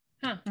have.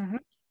 Huh. Mm-hmm.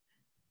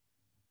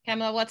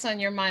 Pamela, what's on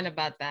your mind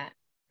about that?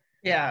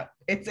 Yeah,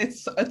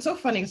 it's so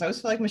funny because I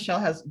always feel like Michele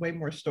has way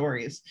more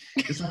stories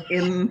just like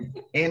in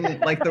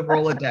like the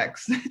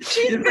Rolodex.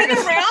 She's been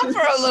around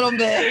for a little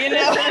bit, you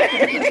know.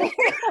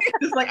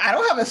 Just like, I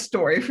don't have a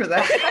story for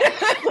that.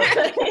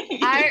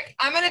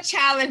 I'm gonna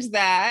challenge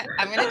that.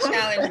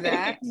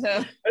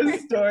 So. A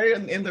story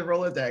in the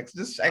Rolodex.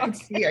 Just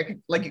I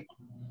could like,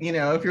 you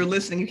know, if you're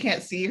listening, you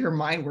can't see her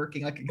mind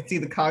working. Like, you can see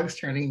the cogs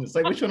turning. It's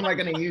like, which one am I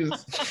going to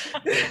use?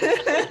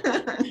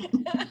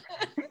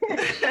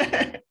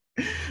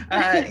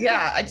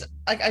 Yeah,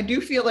 I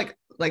do feel like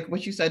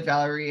what you said,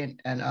 Valerie,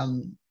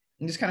 and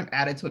just kind of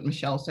added to what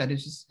Michele said,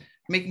 is just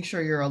making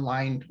sure you're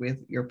aligned with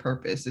your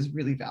purpose is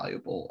really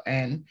valuable.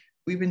 And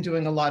we've been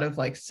doing a lot of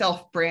like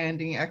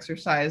self-branding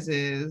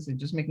exercises and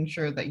just making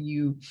sure that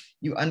you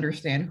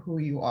understand who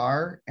you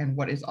are and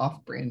what is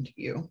off-brand to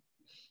you.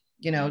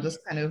 You know, just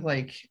kind of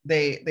like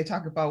they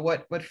talk about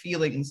what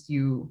feelings do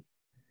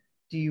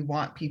you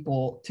want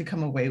people to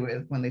come away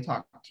with when they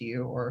talk to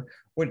you, or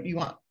what you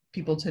want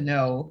people to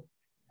know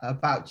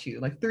about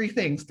you, like 3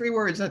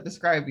 words that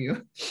describe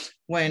you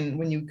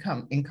when you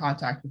come in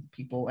contact with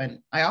people. And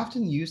I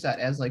often use that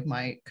as like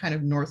my kind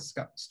of North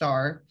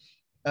Star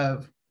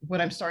of when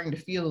I'm starting to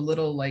feel a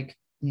little like,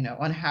 you know,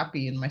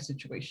 unhappy in my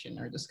situation,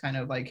 or just kind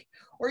of like,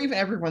 or even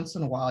every once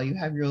in a while you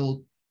have your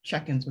little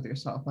check-ins with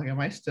yourself, like, am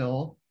I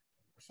still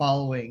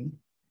following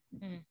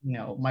you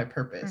know, my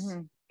purpose?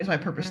 Is my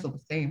purpose still the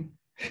same?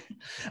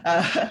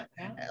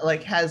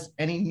 Like, has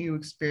any new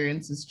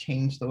experiences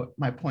changed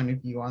my point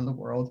of view on the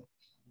world?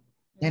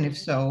 And if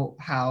so,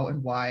 how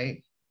and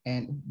why,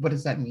 and what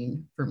does that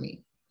mean for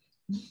me?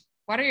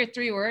 What are your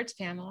 3 words,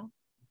 Pamela?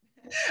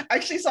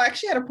 Actually, so I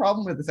actually had a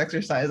problem with this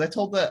exercise. I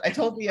told the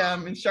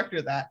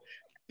instructor that,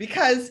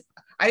 because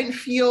I didn't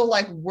feel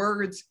like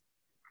words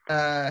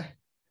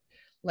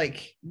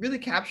like really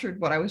captured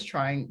what I was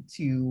trying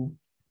to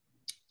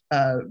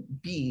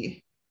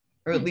be,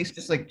 or at least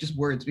just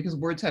words, because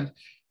words have,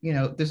 you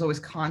know, there's always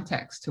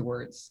context to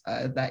words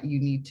that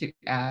you need to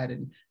add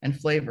and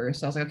flavor.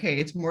 So I was like, okay,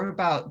 it's more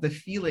about the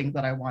feeling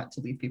that I want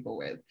to leave people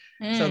with.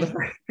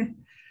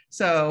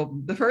 So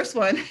the first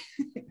one,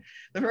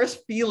 the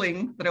first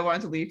feeling that I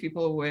wanted to leave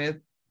people with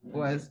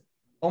was,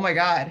 oh my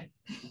God.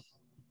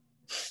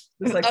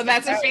 Like, oh,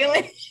 that's a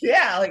feeling?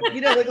 Yeah, like,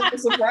 you know, like a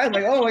surprise,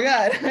 like, oh my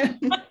God.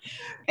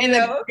 In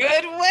a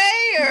good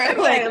way, or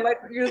like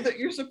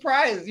you're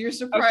surprised.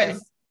 Okay.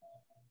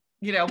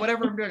 You know,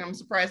 whatever I'm doing, I'm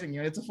surprising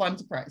you. It's a fun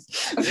surprise.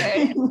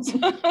 Okay.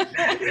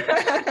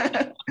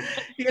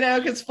 You know,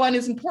 because fun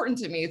is important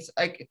to me. It's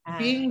like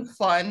being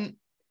fun,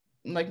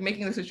 like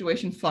making the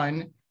situation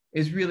fun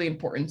is really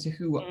important to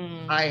who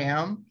I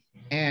am.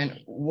 and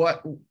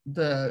what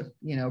the,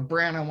 you know,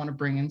 brand I want to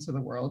bring into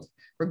the world,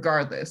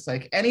 regardless,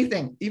 like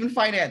anything, even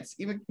finance,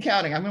 even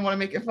accounting, I'm gonna want to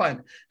make it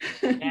fun.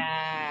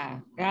 Yeah,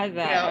 got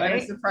that. You know, right?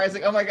 and a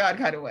surprising, oh my God,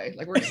 kind of way.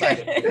 Like we're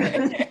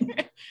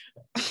excited.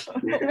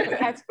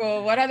 That's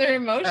cool. What other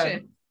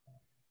emotion?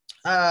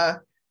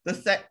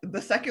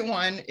 The second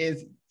one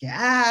is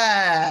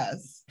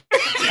yes.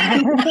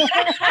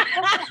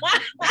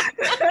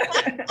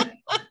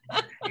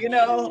 You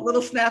know,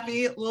 little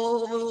snappy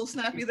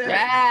there.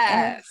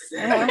 Yes.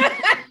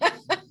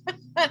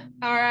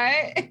 All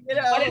right. You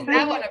know, What is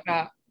that one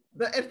about?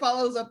 It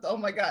follows up the, oh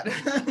my God.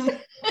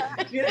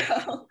 You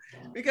know,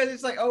 because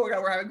it's like, oh my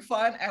God, we're having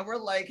fun, and we're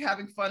like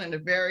having fun in a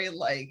very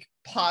like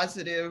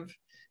positive,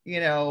 you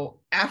know,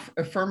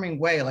 affirming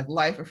way, like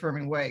life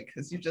affirming way,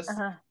 because you just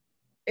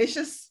it's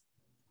just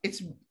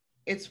it's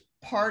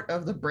part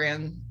of the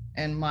brand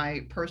and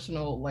my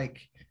personal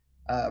like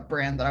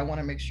brand that I want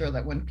to make sure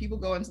that when people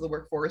go into the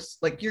workforce,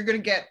 like you're gonna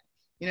get,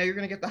 you know, you're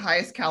gonna get the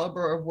highest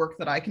caliber of work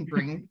that I can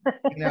bring,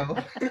 you know,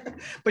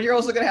 but you're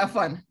also gonna have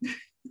fun.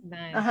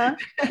 Nice.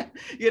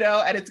 You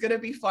know, and it's gonna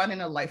be fun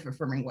in a life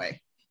affirming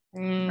way.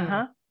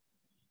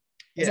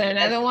 Is there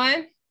another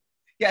one?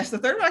 Yes, the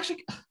third one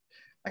actually,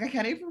 like I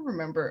can't even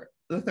remember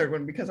the third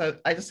one because I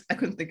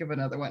couldn't think of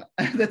another one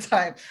at the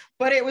time.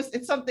 But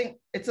it's something,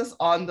 it's just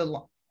on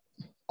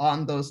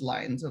those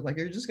lines of like,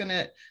 you're just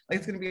gonna, like,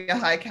 it's gonna be a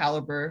high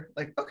caliber,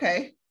 like,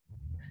 okay,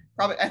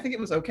 probably, I think it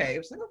was okay. It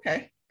was like,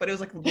 okay, but it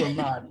was like a little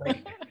nod,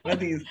 like one of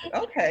these,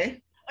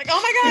 okay. Like, oh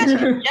my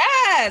gosh,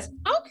 yes,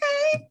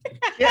 okay.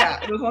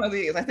 Yeah, it was one of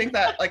these. I think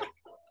that like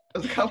it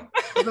was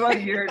about a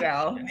year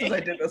now since I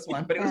did this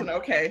one, but it was an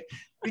okay,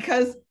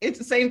 because it's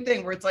the same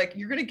thing where it's like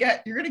you're gonna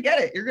get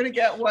it. You're gonna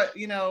get what,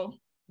 you know,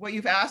 what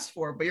you've asked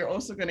for, but you're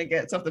also gonna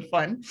get something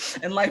fun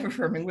and life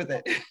affirming with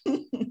it.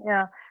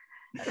 Yeah.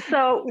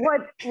 So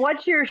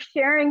what you're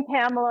sharing,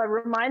 Pamela,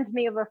 reminds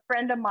me of a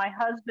friend of my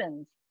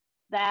husband's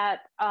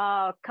that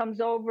comes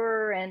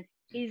over, and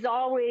he's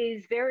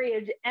always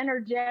very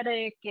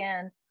energetic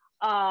and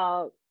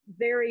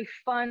very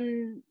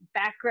fun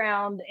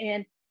background,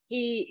 and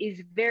he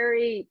is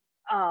very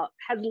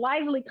has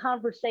lively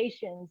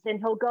conversations, and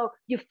he'll go,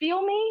 "You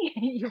feel me?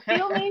 You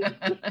feel me?"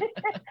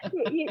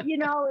 you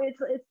know,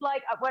 it's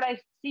like what I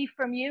see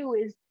from you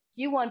is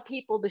you want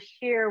people to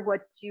share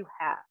what you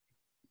have.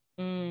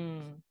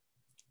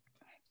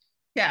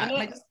 Yeah,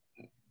 and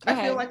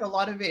I feel like a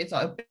lot of it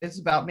is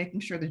about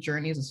making sure the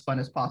journey is as fun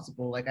as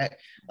possible. Like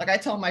I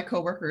tell my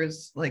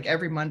coworkers, like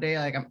every Monday,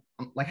 like I'm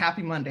like,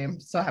 happy Monday,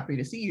 I'm so happy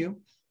to see you.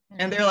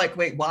 And they're like,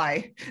 wait,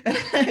 why?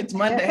 It's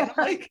Monday. And I'm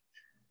like,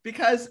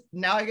 because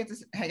now I get to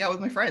hang out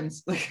with my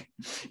friends. Like,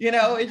 you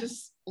know, it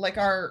just like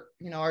our,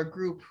 you know, our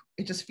group,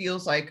 it just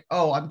feels like,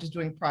 oh, I'm just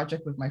doing a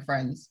project with my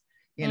friends,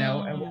 you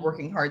know, and we're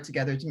working hard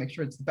together to make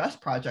sure it's the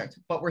best project,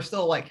 but we're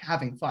still like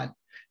having fun.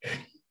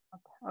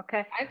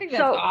 Okay. I think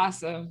that's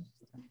awesome.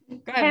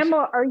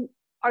 Pamela,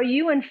 are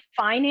you in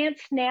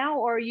finance now,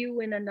 or are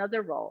you in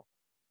another role?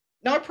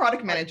 No, a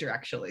product manager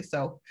actually.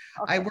 So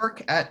I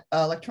work at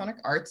Electronic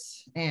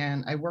Arts,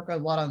 and I work a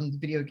lot on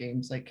video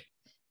games, like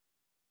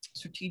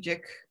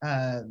strategic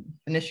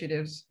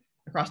initiatives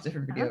across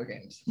different video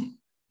games.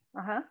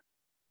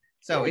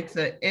 So it's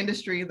an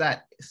industry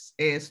that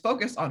is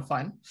focused on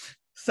fun.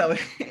 So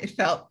it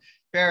felt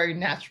very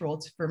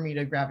natural for me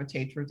to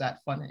gravitate towards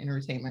that fun and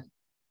entertainment.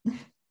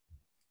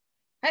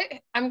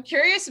 I'm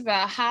curious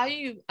about how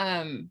you,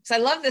 so I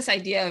love this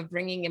idea of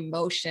bringing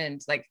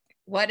emotions. Like,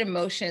 what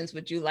emotions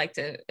would you like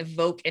to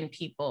evoke in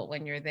people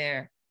when you're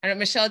there? I don't know,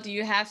 Michele, do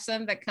you have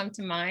some that come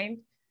to mind?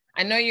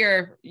 I know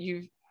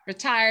you've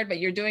retired, but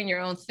you're doing your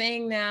own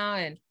thing now,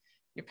 and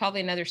you're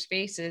probably in other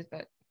spaces,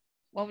 but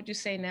what would you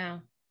say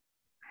now?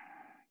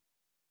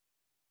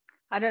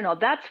 I don't know.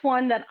 That's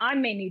one that I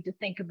may need to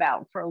think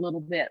about for a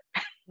little bit.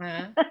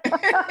 Well,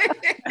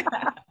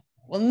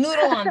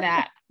 noodle on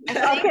that.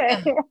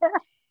 Okay.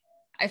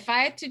 If I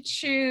had to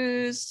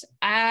choose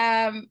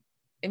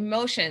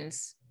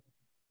emotions,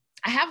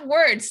 I have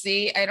words.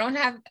 See, I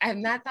have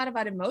not thought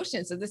about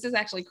emotions. So this is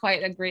actually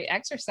quite a great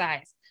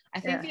exercise.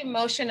 I think the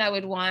emotion I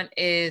would want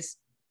is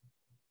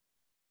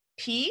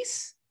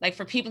peace, like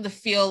for people to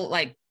feel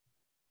like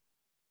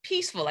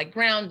peaceful, like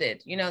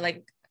grounded, you know,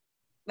 like,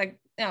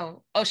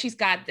 no, oh, she's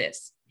got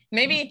this.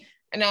 Maybe,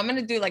 and I'm going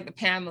to do like the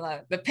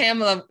Pamela,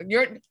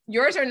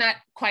 yours are not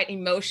quite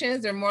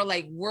emotions. They're more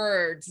like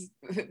words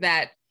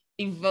that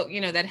evoke, you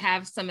know, that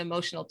have some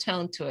emotional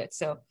tone to it.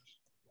 So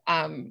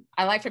I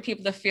like for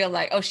people to feel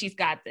like, oh, she's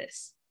got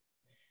this,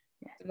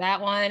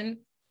 that one.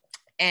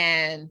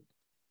 And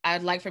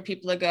I'd like for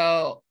people to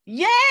go,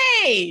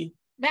 yay,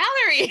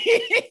 Valerie,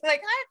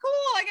 like, hi,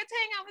 cool, I get to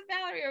hang out with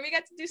Valerie, or we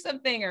got to do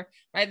something, or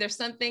right, there's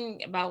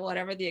something about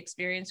whatever the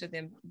experience with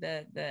them,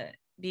 the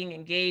being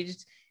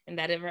engaged in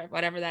that,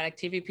 whatever that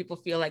activity, people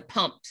feel like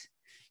pumped,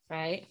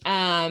 right?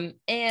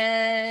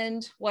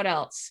 And what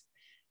else?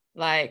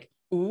 Like,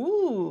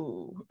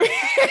 ooh.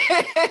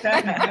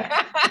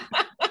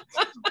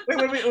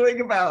 Wait,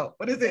 about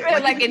what is it?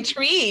 Like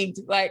intrigued,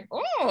 like,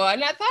 oh, I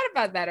not thought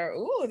about that, or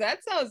ooh,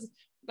 that sounds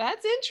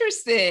That's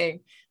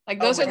interesting. Like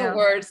those are the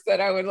words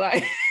that I would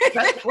like.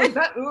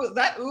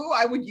 that ooh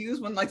I would use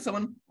when like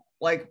someone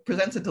like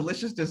presents a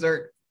delicious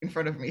dessert in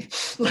front of me.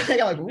 Like, I'm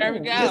like, ooh, there we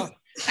go.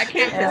 I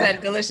can't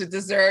present delicious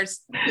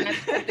desserts.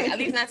 At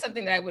least not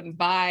something that I wouldn't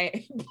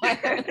buy.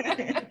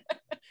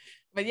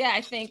 But yeah,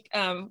 I think,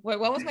 what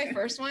was my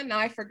first one? Now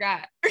I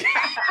forgot.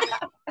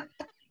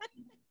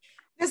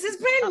 This is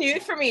brand new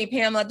for me,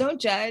 Pamela. Don't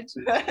judge.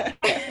 You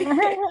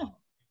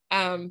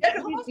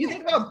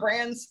think about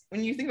brands,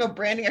 when you think about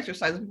branding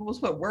exercises, people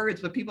put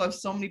words, but people have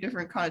so many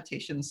different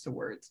connotations to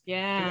words.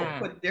 Yeah.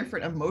 People put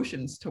different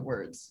emotions to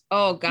words.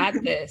 Oh, got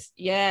this.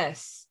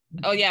 Yes.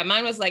 Oh yeah,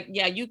 mine was like,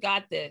 yeah, you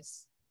got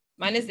this.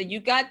 Mine is the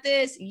you got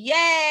this,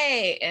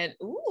 yay! And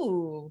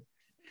ooh,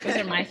 those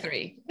are my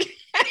three.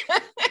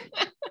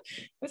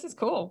 This is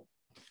cool.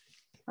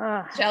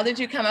 Michele, did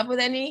you come up with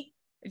any?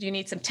 Or do you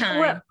need some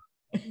time?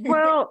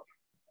 Well,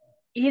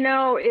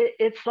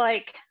 it's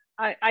like,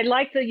 I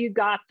like that you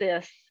got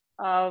this.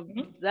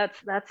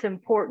 That's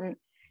important.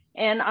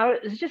 And I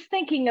was just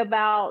thinking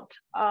about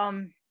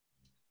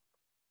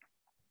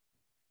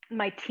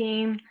my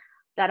team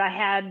that I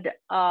had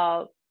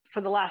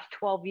for the last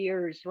 12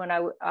 years when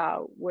I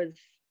was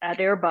at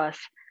Airbus.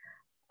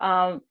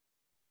 I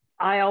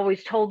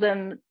always told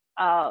them,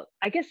 I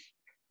guess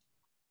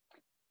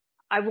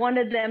I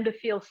wanted them to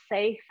feel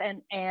safe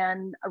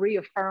and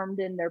reaffirmed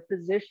in their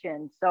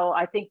position. So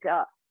I think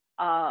a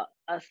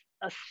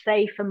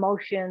safe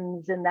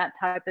emotions and that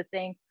type of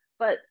thing.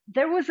 But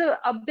there was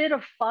a bit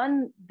of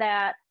fun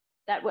that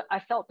I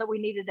felt that we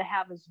needed to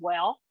have as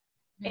well.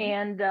 Mm-hmm.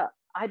 And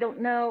I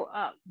don't know,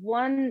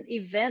 one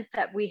event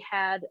that we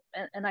had,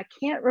 and I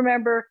can't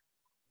remember,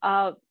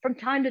 from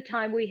time to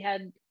time we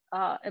had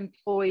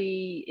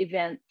employee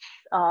events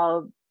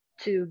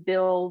to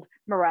build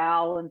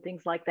morale and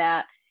things like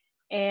that.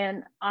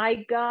 And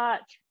I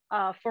got,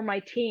 for my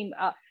team,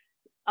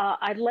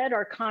 I led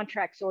our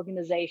contracts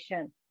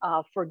organization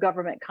for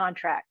government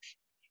contracts.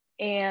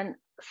 And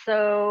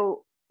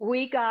so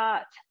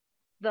I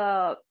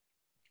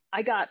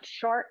got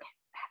shark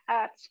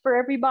hats for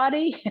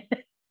everybody.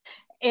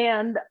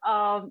 And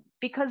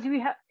because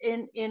you have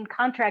in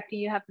contracting,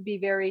 you have to be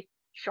very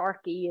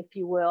sharky, if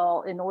you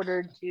will, in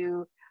order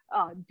to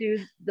do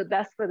the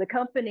best for the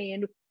company.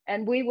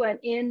 And we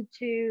went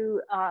into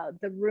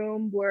the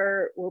room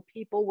where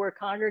people were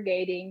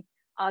congregating,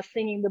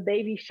 singing the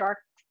Baby Shark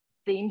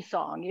theme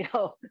song,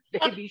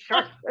 Baby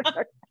Shark.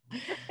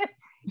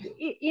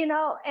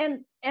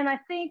 And I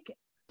think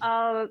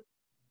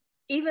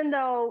even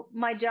though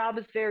my job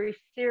is very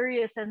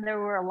serious and there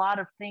were a lot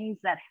of things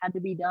that had to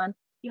be done,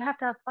 you have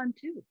to have fun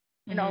too,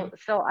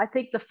 So I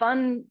think the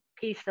fun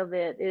piece of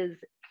it is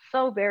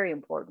so very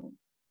important.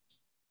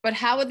 But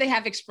how would they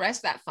have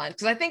expressed that fun?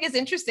 Because I think it's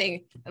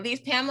interesting. At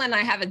least Pamela and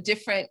I have a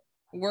different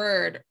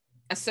word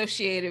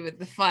associated with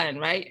the fun,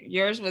 right?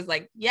 Yours was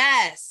like,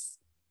 yes,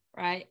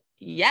 right?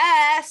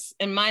 Yes.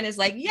 And mine is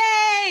like,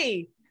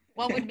 yay.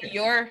 What would be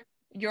your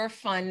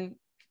fun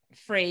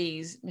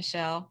phrase,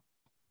 Michele,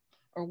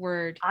 or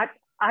word?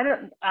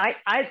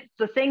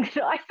 The thing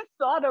that I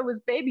thought of was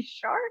Baby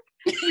Shark.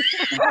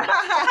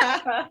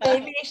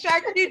 Baby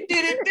Shark.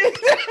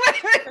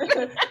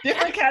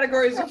 Different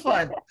categories of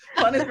fun.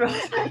 Fun is real.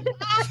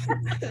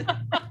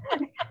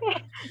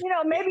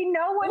 Maybe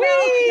no one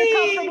else in the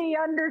company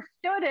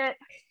understood it,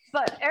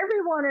 but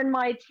everyone in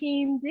my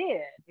team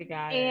did. You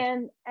got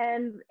it.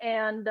 And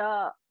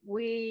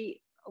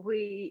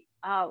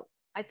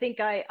I think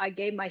I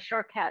gave my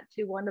shark hat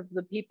to one of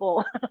the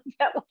people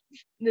that was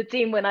in the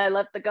team when I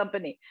left the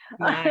company.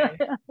 Nice.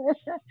 All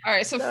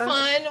right, so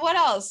fun. What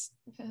else?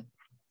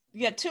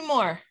 Yeah, two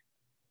more.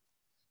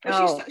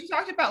 Well, she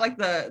talked about like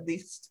the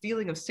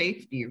feeling of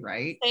safety,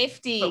 right?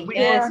 Safety. But we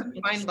can't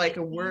find like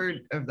a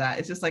word of that.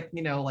 It's just like,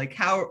 like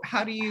how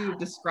do you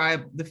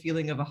describe the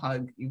feeling of a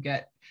hug? You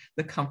get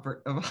the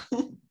comfort of a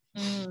hug.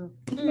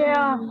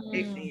 Yeah.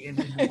 Safety and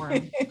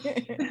warm.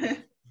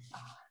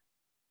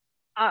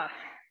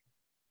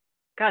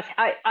 Gosh,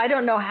 I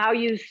don't know how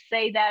you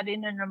say that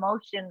in an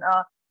emotion.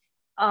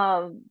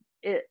 I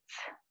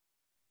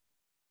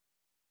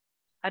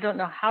don't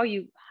know how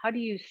do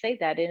you say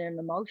that in an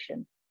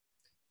emotion?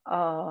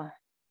 I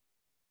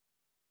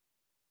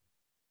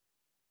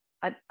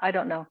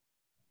don't know.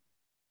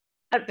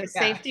 The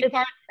safety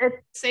part.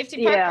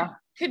 Safety part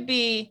could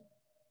be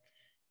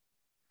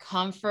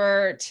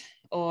comfort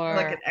or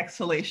like an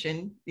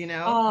exhalation,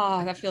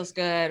 Oh, that feels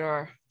good,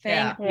 or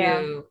thank you.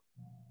 Yeah.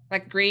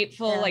 Like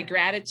grateful, like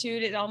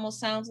gratitude, it almost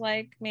sounds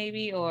like,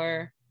 maybe,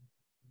 or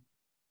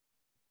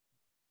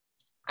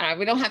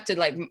we don't have to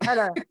like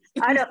I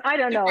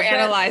don't know.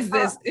 Analyze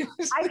this.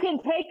 I can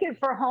take it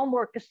for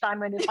homework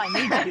assignment if I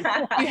need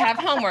to. You have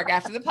homework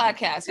after the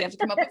podcast. You have to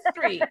come up with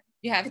 3.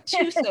 You have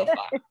 2 so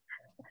far.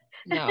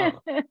 No,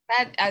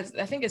 that I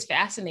think is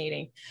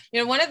fascinating.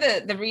 One of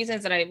the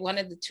reasons that I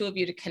wanted the two of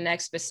you to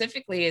connect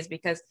specifically is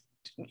because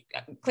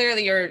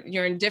clearly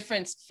you're in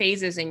different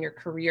phases in your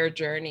career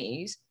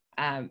journeys.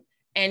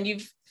 And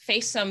you've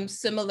faced some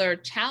similar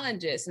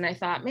challenges. And I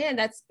thought, man,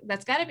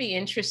 that's got to be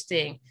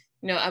interesting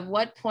at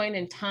what point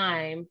in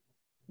time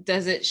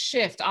does it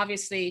shift?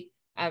 Obviously,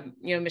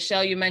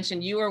 Michele, you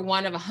mentioned you were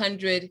one of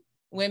 100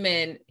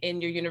 women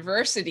in your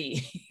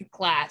university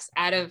class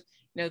out of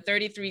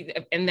 33,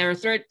 and there are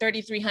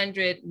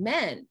 3,300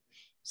 men.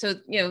 So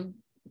boom,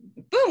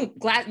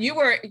 you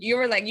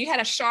were like, you had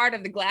a shard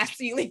of the glass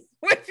ceiling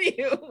with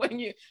you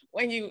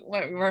when you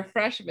were a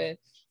freshman.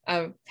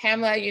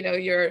 Pamela,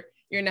 you're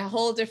in a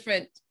whole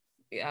different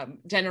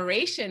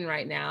generation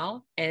right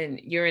now, and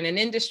you're in an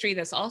industry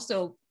that's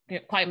also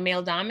quite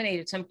male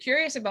dominated. So I'm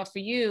curious about, for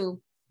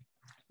you,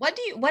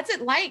 what's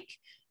it like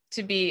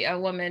to be a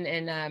woman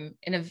in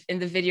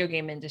the video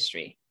game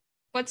industry?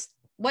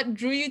 What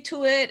drew you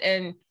to it,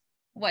 and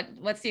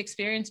what's the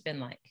experience been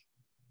like?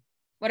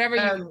 Whatever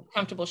you're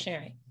comfortable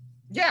sharing.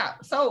 Yeah.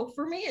 So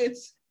for me,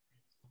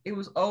 it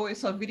was always,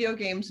 so video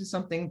games is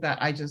something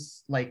that I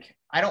just like,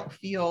 I don't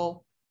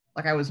feel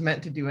like I was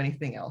meant to do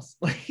anything else.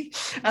 Like,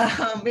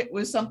 it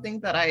was something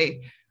that I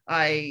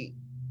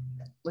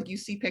like, you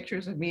see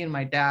pictures of me and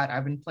my dad.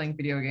 I've been playing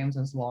video games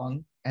as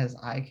long as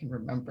I can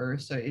remember.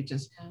 So it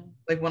just,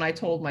 like, when I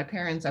told my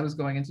parents I was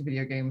going into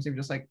video games, they were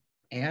just like,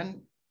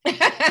 and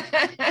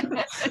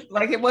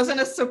like, it wasn't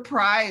a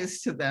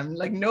surprise to them.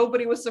 Like,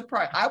 nobody was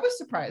surprised. I was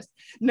surprised.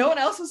 No one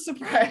else was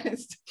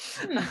surprised.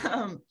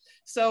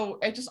 So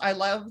I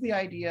love the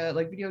idea,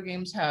 like, video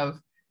games have,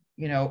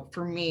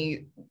 for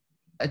me,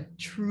 a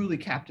truly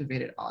captive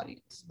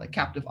audience. Like,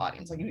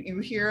 you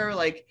hear,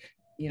 like,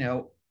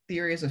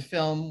 theories of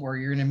film where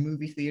you're in a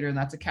movie theater and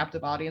that's a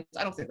captive audience.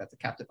 I don't think that's a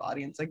captive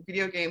audience. Like,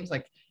 video games,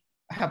 like,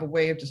 have a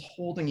way of just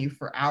holding you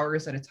for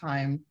hours at a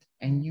time,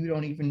 and you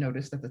don't even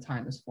notice that the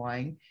time is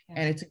flying.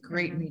 And it's a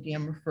great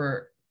medium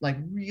for, like,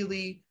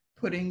 really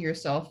putting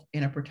yourself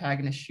in a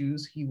protagonist's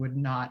shoes you would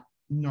not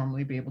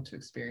normally be able to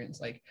experience.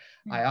 Like,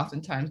 I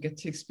oftentimes get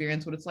to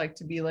experience what it's like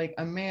to be like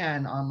a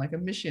man on like a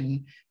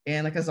mission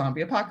in like a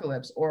zombie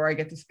apocalypse, or I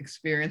get to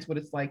experience what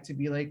it's like to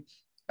be like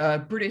a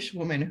British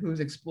woman who's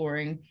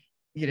exploring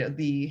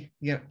the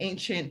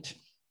ancient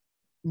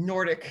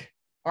Nordic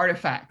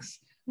artifacts,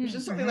 which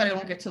is something that I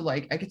don't get to,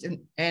 like,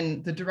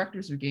 and the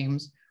directors of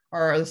games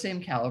are the same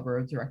caliber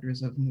of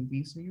directors of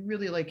movies. So you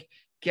really, like,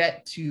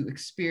 get to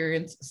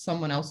experience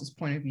someone else's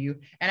point of view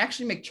and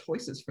actually make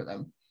choices for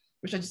them,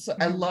 which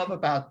I love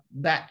about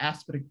that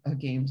aspect of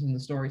games and the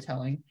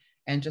storytelling,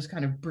 and just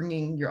kind of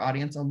bringing your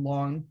audience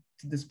along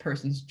to this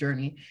person's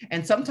journey,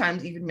 and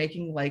sometimes even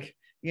making, like,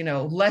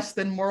 less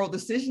than moral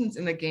decisions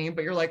in the game,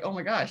 but you're like, oh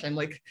my gosh, I'm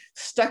like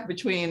stuck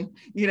between,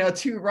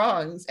 two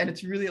wrongs, and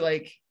it's really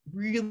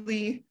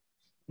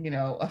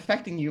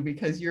affecting you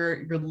because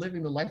you're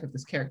living the life of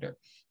this character,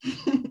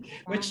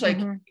 which like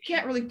you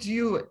can't really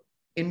do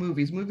in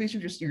movies.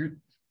 You're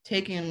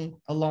taken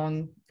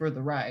along for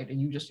the ride,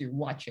 and you're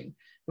watching.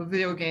 With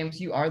video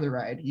games, you are the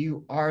ride.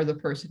 You are the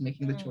person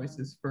making the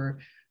choices for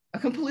a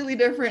completely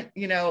different,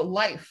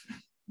 life.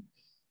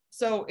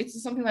 So it's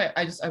something that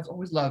I've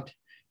always loved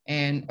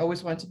and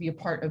always wanted to be a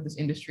part of this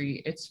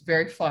industry. It's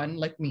very fun,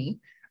 like me.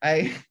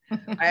 I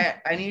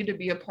needed to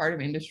be a part of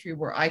an industry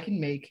where I can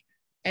make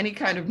any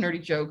kind of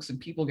nerdy jokes and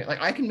people get, like,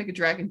 I can make a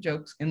dragon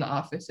jokes in the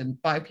office and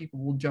 5 people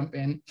will jump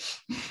in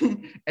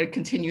and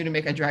continue to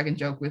make a dragon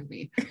joke with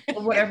me,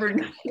 or whatever.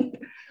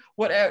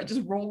 Whatever,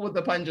 just roll with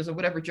the punches of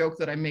whatever joke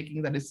that I'm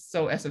making that is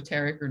so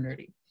esoteric or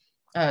nerdy.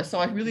 So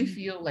I really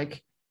feel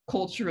like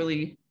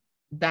culturally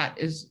that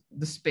is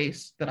the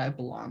space that I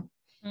belong.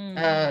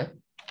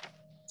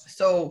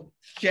 So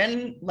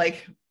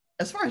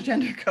as far as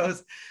gender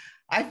goes,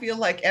 I feel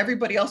like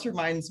everybody else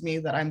reminds me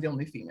that I'm the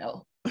only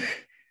female.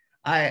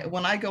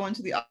 When I go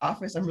into the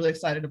office, I'm really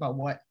excited about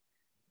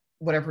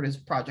whatever it is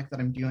project that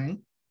I'm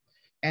doing.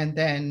 And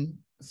then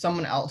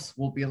someone else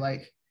will be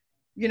like,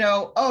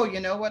 oh, you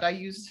know what, I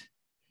used,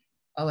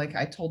 like,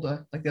 I told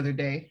the other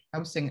day, I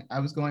was saying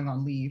I was going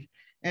on leave,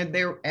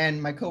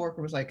 and my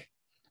coworker was like,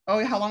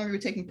 oh, how long are you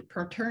taking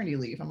paternity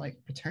leave? I'm like,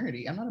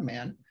 paternity? I'm not a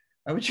man.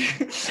 Why would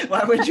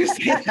you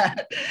say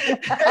that?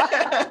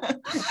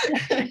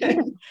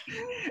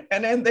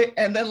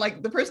 and then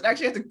like the person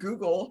actually had to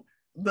Google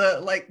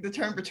the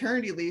term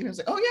paternity leave, and was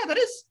like, oh yeah, that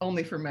is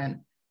only for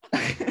men.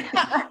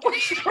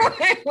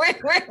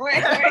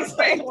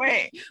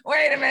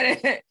 wait a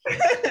minute.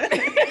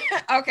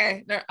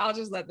 Okay, no, I'll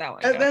just let that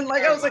one and go. Then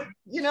like I was like,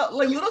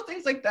 like little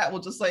things like that will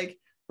just like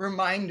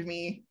remind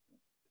me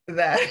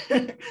that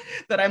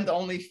that I'm the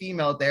only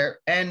female there,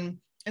 and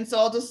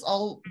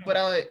so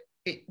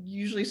it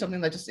usually something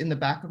that's just in the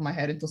back of my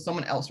head until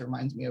someone else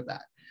reminds me of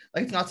that.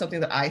 Like, it's not something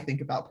that I think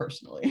about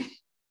personally.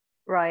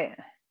 Right.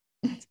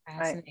 It's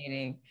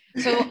fascinating.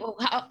 So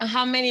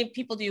how many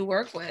people do you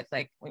work with?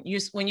 Like, when you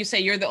say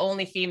you're the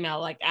only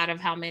female, like, out of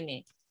how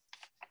many?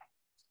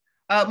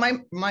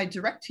 My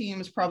direct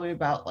team is probably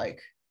about like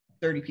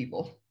 30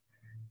 people.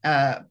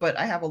 But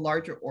I have a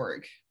larger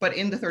org. But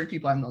in the 30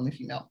 people, I'm the only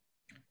female.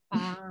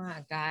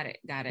 Got it.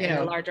 In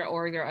a larger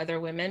org, there are other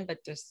women,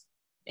 but just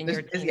in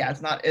your team. Yeah,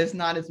 it's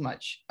not as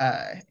much.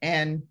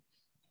 And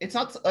it's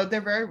not.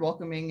 They're very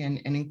welcoming and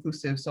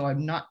inclusive. So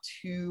I'm not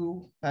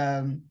too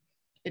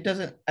it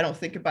doesn't, I don't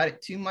think about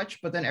it too much,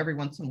 but then every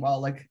once in a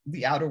while, like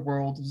the outer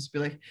world will just be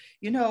like,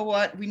 you know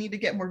what, we need to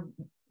get more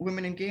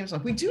women in games.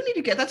 Like, we do need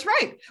to get, that's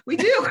right, we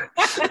do.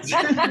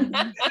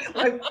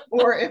 Like,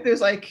 or if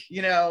there's like,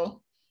 you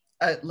know,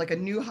 like a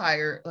new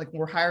hire, like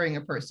we're hiring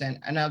a person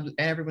and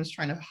everyone's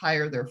trying to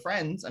hire their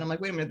friends. And I'm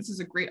like, wait a minute, this is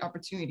a great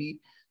opportunity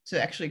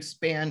to actually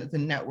expand the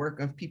network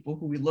of people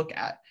who we look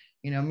at.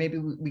 You know, maybe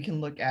we can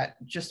look at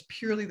just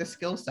purely the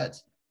skill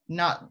sets,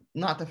 not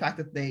the fact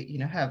that they, you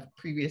know, have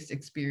previous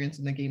experience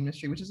in the game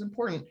industry, which is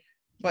important.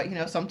 But, you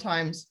know,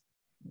 sometimes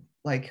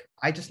like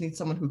I just need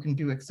someone who can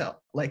do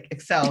Excel and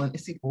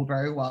SQL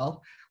very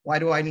well. Why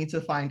do I need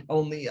to find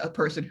only a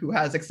person who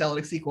has Excel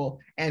and SQL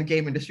and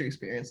game industry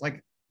experience?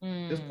 Like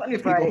there's plenty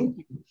of people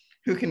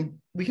who can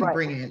we can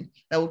bring in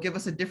that will give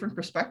us a different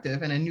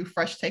perspective and a new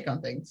fresh take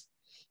on things.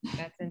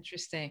 That's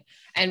interesting.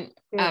 And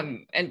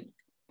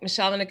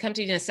Michele, I'm going to come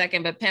to you in a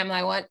second, but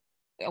Pamela,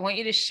 I want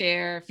you to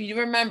share, if you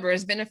remember,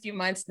 it's been a few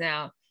months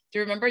now. Do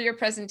you remember your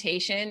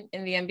presentation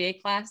in the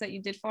MBA class that you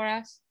did for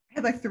us? I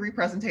had like 3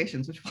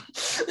 presentations. Which one?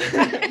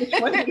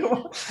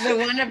 The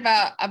one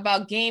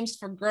about games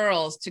for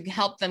girls to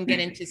help them get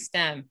into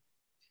STEM.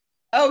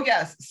 Oh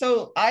yes.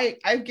 So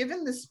I've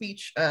given this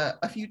speech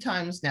a few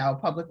times now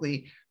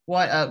publicly.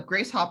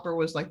 Grace Hopper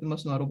was like the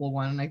most notable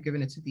one, and I've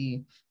given it to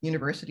the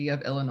University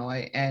of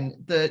Illinois. And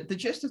the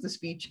gist of the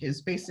speech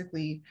is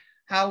basically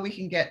how we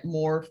can get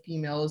more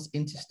females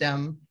into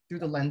STEM through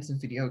the lens of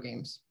video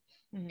games.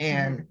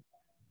 And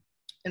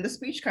the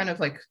speech kind of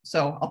like,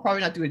 so I'll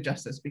probably not do it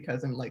justice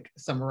because I'm like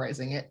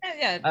summarizing it.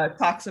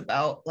 Talks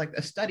about like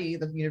a study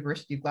that the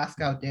University of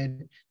Glasgow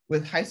did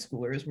with high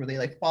schoolers, where they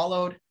like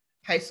followed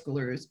high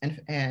schoolers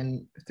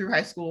and through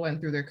high school and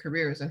through their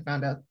careers, and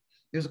found out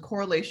there's a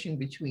correlation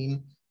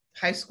between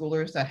high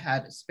schoolers that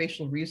had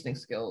spatial reasoning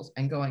skills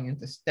and going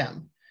into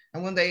STEM.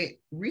 And when they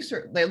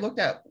looked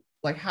at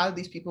like how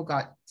these people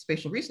got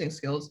spatial reasoning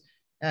skills,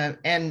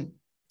 and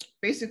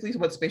basically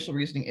what spatial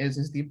reasoning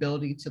is the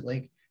ability to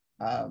like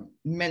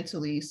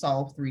mentally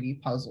solve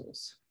 3D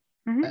puzzles.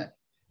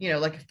 You know,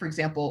 like for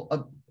example,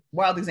 a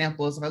wild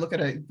example is if I look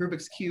at a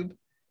Rubik's Cube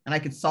and I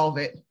could solve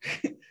it,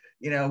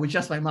 you know, with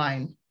just my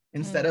mind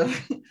instead of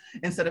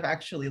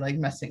actually like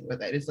messing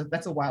with it. It's like,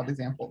 that's a wild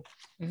example.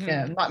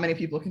 Yeah, not many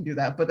people can do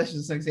that, but that's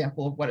just an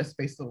example of what a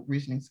spatial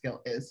reasoning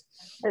skill is.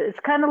 It's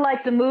kind of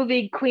like the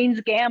movie Queen's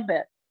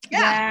Gambit.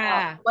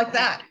 Yeah. Like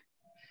that.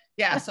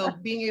 Yeah, so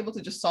being able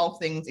to just solve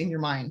things in your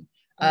mind.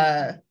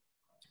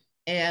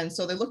 And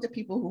so they looked at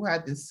people who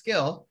had this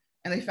skill,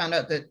 and they found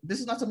out that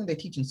this is not something they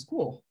teach in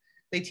school.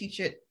 They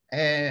teach it,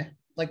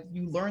 like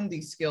you learn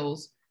these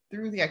skills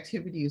through the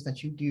activities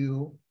that you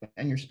do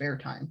in your spare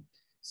time.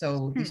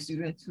 So the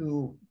students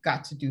who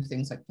got to do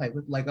things like play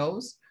with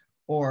Legos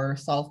or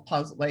solve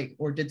puzzles, like,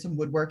 or did some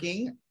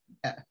woodworking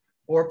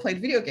or played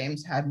video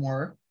games had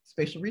more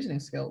spatial reasoning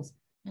skills.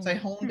 So I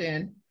honed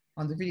in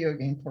on the video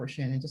game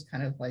portion and just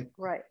kind of like,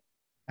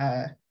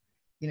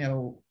 you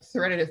know,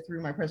 threaded it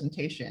through my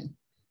presentation,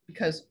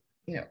 because,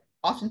 you know,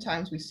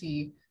 oftentimes we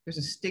see there's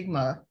a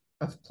stigma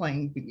of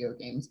playing video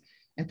games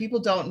and people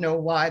don't know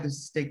why there's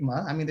a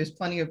stigma. I mean, there's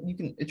plenty of, you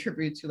can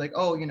attribute to like,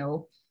 oh, you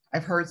know,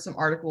 I've heard some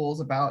articles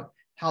about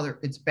how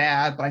it's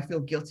bad, but I feel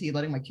guilty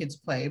letting my kids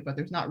play, but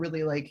there's not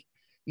really like,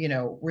 you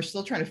know, we're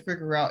still trying to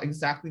figure out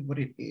exactly what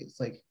it is.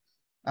 Like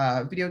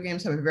video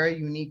games have a very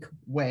unique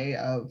way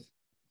of,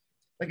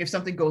 like if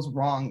something goes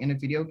wrong in a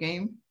video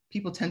game,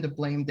 people tend to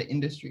blame the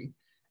industry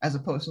as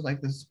opposed to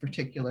like this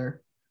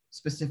particular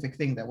specific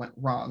thing that went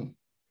wrong.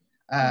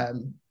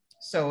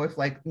 So if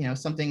like, you know,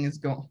 something is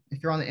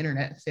if you're on the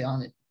internet, say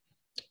on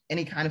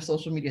any kind of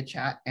social media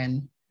chat,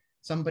 and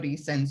somebody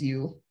sends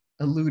you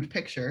a lewd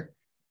picture,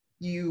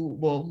 you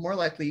will more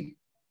likely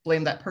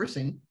blame that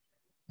person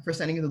for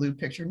sending you the lewd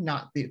picture,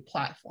 not the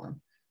platform.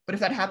 But if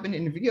that happened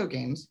in video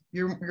games,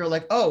 you're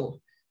like, oh,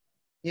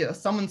 you know,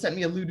 someone sent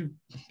me a lewd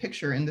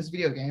picture in this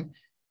video game.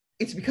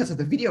 It's because of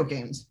the video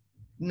games,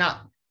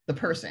 not the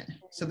person.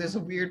 So there's a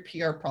weird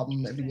PR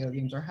problem that video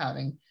games are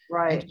having,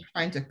 and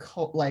trying to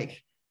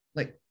like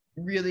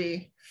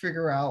really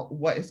figure out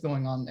what is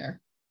going on there.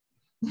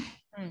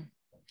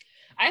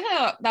 I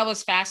thought that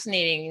was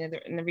fascinating,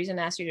 and the reason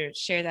I asked you to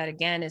share that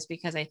again is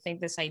because I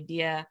think this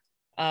idea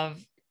of,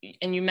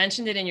 and you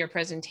mentioned it in your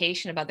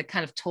presentation about the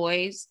kind of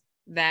toys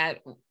that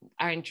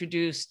are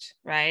introduced,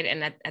 right?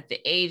 And at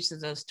the age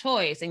of those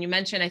toys, and you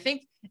mentioned, I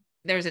think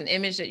there's an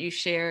image that you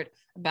shared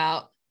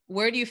about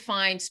where do you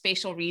find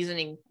spatial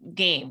reasoning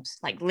games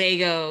like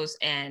Legos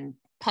and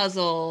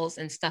puzzles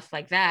and stuff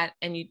like that,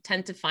 and you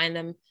tend to find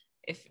them,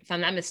 if I'm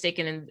not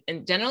mistaken,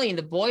 and generally in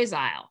the boys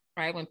aisle,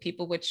 right? When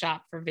people would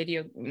shop for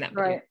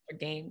for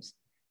games,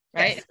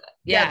 right?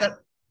 Yes.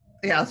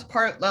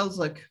 That was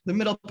like the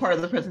middle part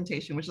of the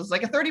presentation, which was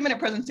like a 30-minute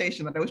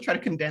presentation that I was trying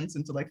to condense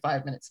into like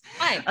 5 minutes.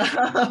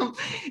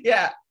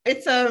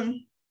 It's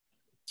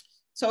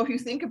so if you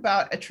think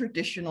about a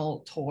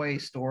traditional toy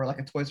store, like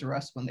a Toys R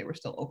Us when they were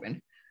still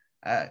open,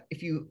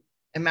 if you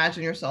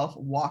imagine yourself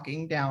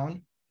walking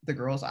down the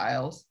girls'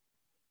 aisles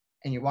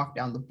and you walk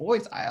down the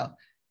boys' aisle,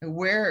 and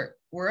where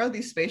are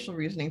these spatial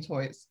reasoning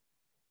toys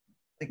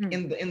like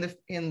in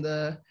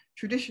the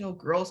traditional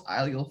girls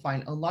aisle, you'll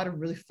find a lot of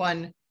really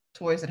fun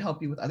toys that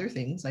help you with other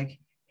things like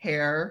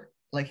hair,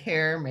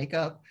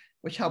 makeup,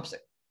 which helps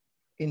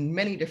in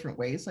many different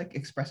ways, like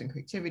expressing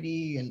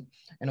creativity and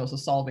also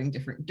solving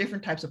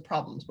different types of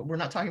problems. But we're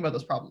not talking about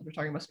those problems. We're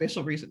talking about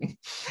spatial reasoning.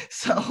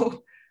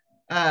 So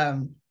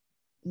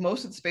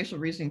most of the spatial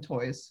reasoning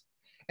toys,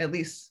 at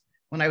least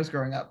when I was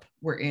growing up,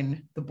 were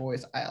in the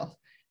boys aisle.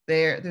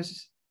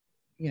 There's,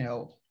 you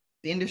know,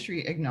 the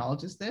industry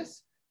acknowledges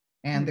this,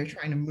 and they're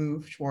trying to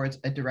move towards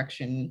a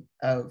direction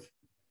of,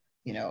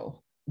 you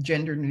know,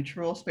 gender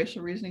neutral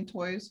spatial reasoning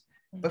toys.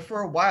 But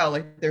for a while,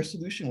 like their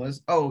solution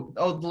was, oh,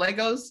 the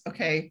Legos,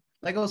 okay,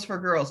 Legos for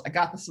girls. I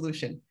got the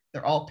solution.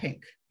 They're all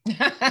pink.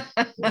 I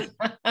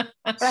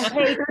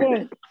hate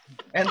pink.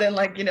 And then,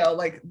 like, you know,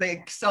 like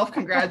they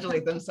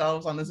self-congratulate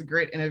themselves on this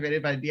great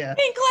innovative idea.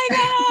 Pink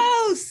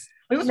Legos.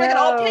 Let's make it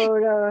all pink.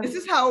 No. This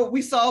is how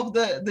we solve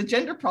the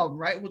gender problem,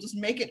 right? We'll just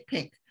make it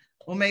pink.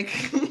 We'll make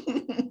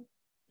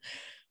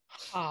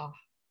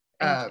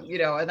you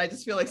know, and I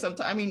just feel like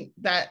sometimes, I mean,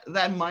 that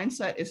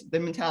mindset is, the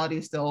mentality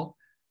is still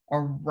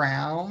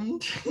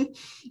around.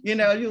 You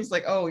know, he was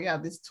like, oh yeah,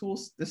 this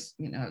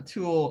you know,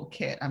 tool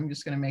kit, I'm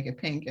just going to make it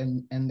pink,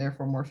 and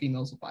therefore more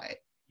females will buy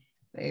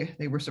it.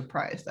 They were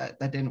surprised that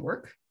didn't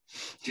work.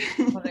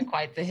 Wasn't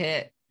quite the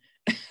hit.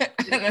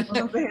 It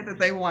wasn't the hit that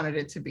they wanted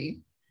it to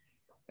be.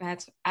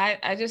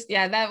 I just,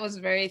 yeah, that was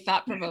very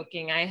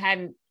thought-provoking. I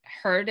hadn't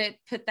heard it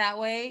put that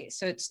way,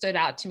 so it stood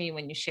out to me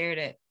when you shared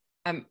it.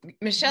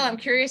 Michele, I'm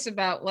curious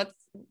about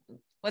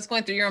what's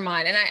going through your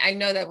mind, and I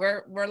know that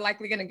we're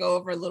likely going to go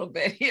over a little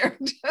bit here,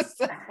 just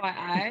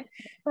FYI,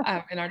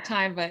 in our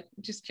time, but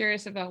just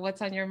curious about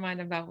what's on your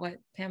mind about what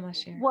Pamela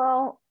shared.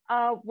 Well,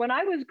 when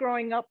I was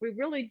growing up, we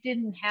really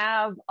didn't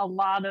have a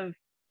lot of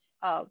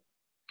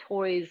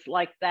toys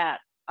like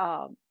that,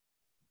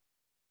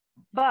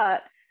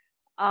 but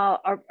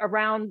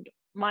around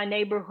my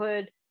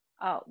neighborhood,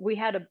 we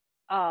had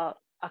a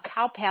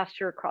cow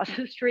pasture across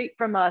the street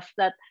from us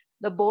that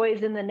the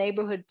boys in the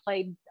neighborhood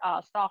played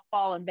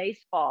softball and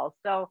baseball.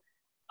 So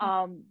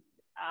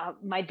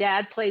my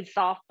dad played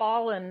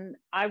softball, and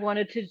I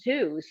wanted to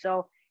too.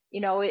 So,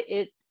 you know,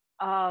 they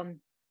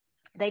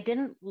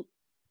didn't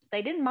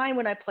mind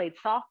when I played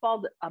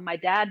softball. My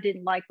dad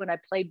didn't like when I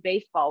played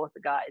baseball with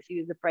the guys.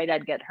 He was afraid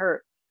I'd get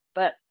hurt.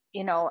 But,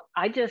 you know,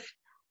 I just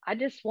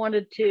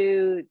wanted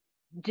to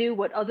do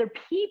what other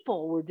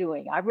people were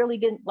doing. I really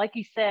didn't, like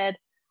you said,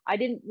 I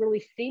didn't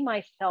really see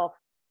myself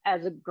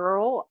as a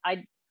girl.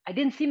 I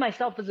didn't see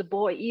myself as a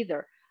boy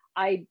either.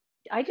 I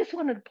just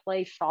wanted to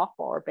play softball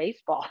or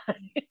baseball,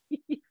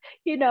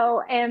 you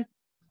know, and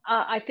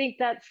I think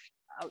that's,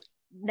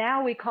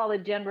 now we call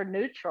it gender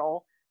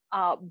neutral,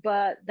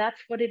 but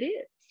that's what it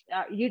is.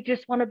 You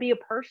just want to be a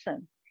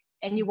person,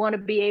 and you want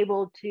to be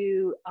able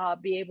to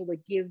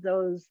give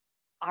those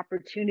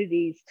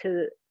opportunities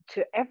to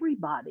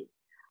everybody,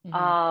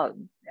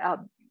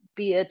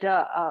 be it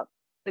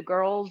the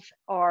girls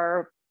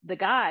or the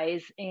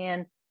guys,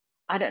 and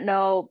I don't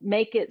know,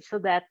 make it so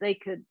that they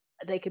could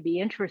be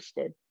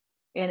interested.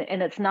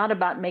 And it's not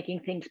about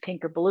making things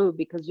pink or blue,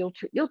 because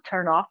you'll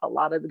turn off a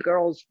lot of the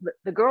girls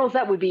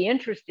that would be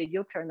interested.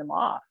 You'll turn them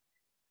off.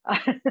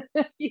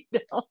 You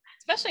know?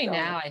 Especially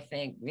now, I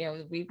think, you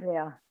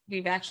know,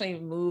 we've actually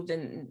moved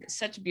in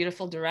such a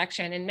beautiful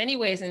direction in many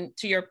ways. And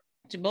to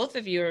both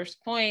of yours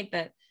point,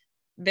 that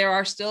there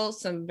are still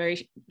some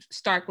very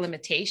stark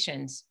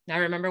limitations. Now, I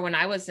remember when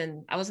I was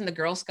in the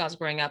Girl Scouts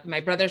growing up, and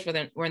my brothers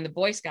were in the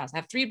Boy Scouts. I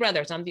have 3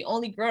 brothers. I'm the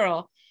only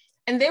girl.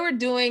 And they were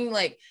doing,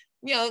 like,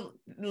 you know,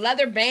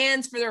 leather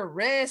bands for their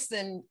wrists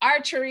and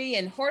archery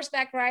and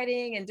horseback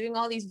riding and doing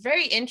all these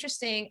very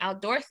interesting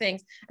outdoor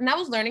things. And I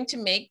was learning to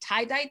make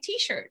tie-dye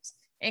t-shirts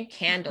and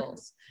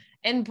candles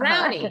and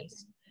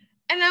brownies.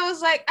 And I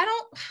was like, that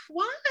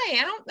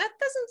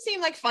doesn't seem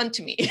like fun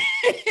to me.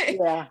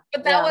 Yeah.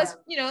 But that was,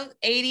 you know,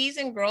 80s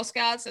and Girl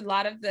Scouts. A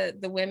lot of the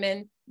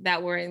women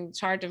that were in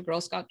charge of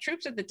Girl Scout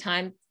troops at the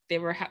time, they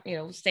were, you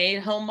know,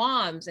 stay-at-home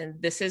moms. And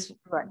this is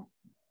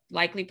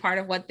likely part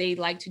of what they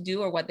like to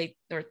do, or what they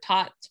were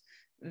taught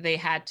they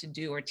had to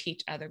do or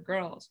teach other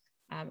girls.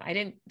 I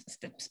didn't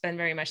spend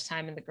very much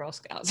time in the Girl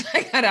Scouts.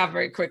 I got out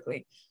very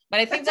quickly. But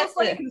I think that's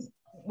funny.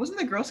 Wasn't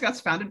the Girl Scouts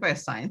founded by a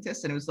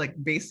scientist, and it was like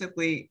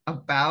basically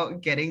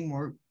about getting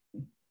more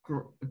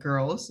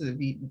girls to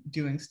be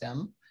doing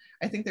STEM?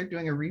 I think they're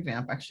doing a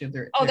revamp actually of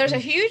their. There's a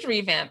huge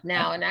revamp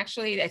now, and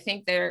actually I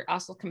think they're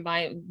also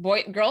combined.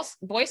 Boy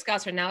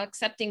Scouts are now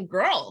accepting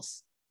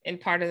girls in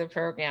part of the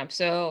program.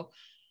 So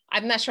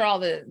I'm not sure all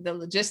the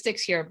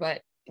logistics here,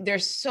 but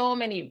there's so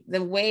many,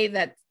 the way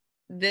that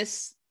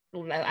this, I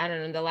don't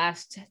know, in the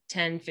last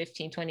 10,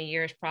 15, 20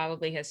 years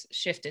probably has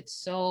shifted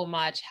so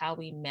much how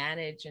we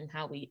manage and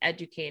how we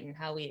educate and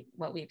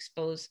what we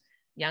expose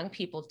young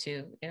people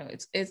to. You know,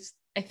 it's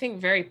I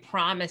think very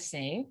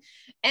promising.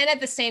 And at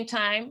the same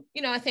time,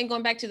 you know, I think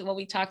going back to what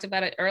we talked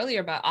about earlier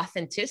about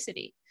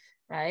authenticity,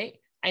 right?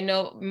 I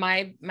know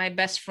my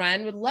best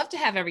friend would love to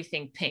have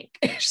everything pink.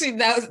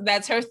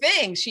 That's her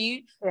thing.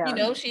 She, you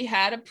know, she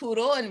had a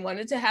poodle and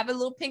wanted to have a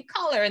little pink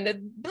color and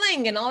the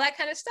bling and all that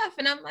kind of stuff.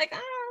 And I'm like, I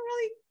don't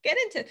really get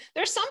into it.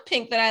 There's some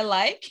pink that I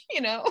like,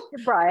 you know,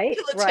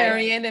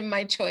 utilitarian in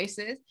my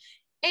choices.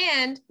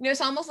 And, you know,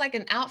 it's almost like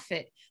an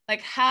outfit.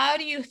 Like, how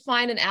do you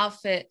find an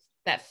outfit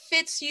that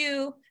fits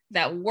you,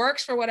 that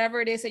works for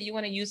whatever it is that you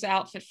want to use the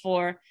outfit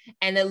for,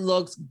 and it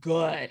looks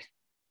good?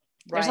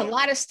 There's a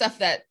lot of stuff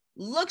that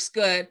looks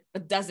good,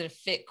 but doesn't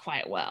fit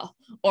quite well,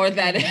 or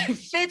that it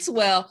fits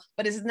well,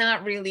 but is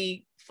not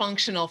really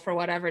functional for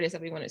whatever it is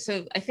that we want to.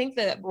 So I think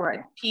the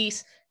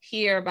piece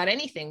here about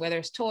anything, whether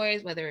it's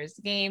toys, whether it's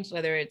games,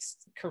 whether it's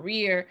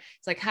career,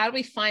 it's like, how do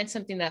we find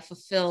something that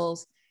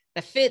fulfills,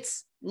 that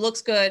fits,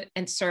 looks good,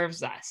 and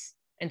serves us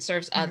and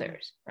serves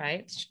others, right?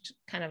 It's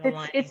kind of a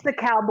line. It's the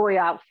cowboy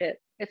outfit.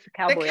 It's a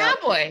cowboy. The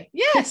cowboy. Outfit.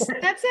 Yes,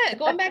 that's it.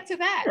 Going back to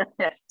that.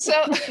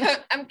 So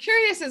I'm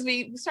curious, as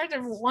we start to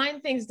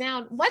wind things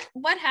down,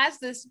 what has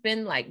this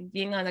been like,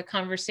 being on a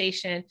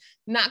conversation,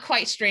 not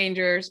quite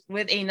strangers,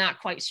 with a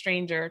not quite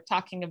stranger,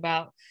 talking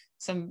about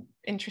some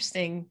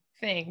interesting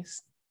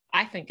things?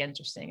 I think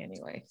interesting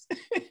anyways.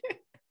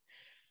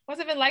 What's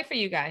it been like for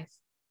you guys?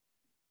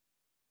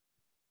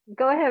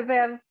 Go ahead,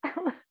 Bev.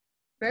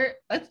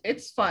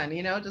 It's fun,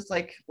 you know, just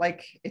like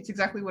it's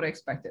exactly what I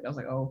expected. I was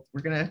like, oh,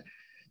 we're gonna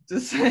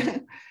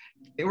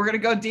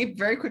go deep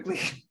very quickly.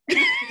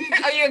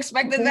 Oh, you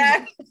expected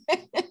that?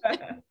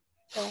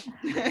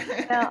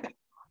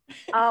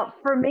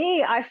 For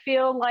me, I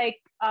feel like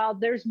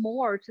there's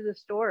more to the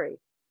story,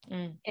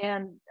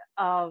 and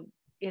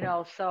you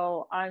know,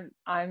 so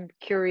I'm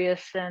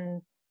curious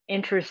and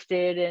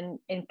interested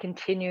in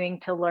continuing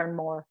to learn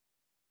more.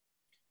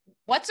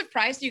 What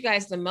surprised you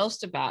guys the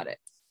most about it?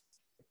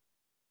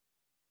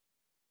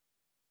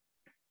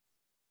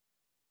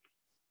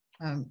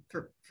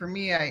 For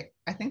me, I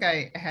think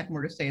I had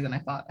more to say than I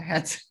thought I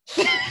had.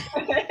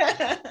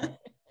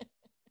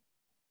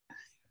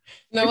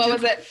 No, what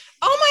was it?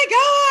 Oh my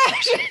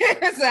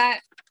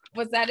gosh!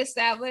 was that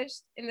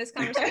established in this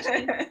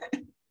conversation?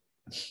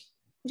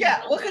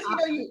 Yeah, well, because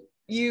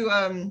you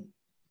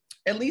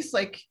at least,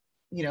 like,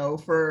 you know,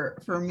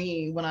 for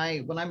me, when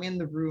I'm in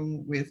the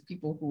room with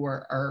people who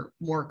are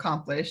more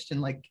accomplished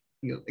and, like,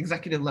 you know,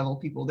 executive level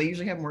people, they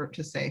usually have more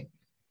to say.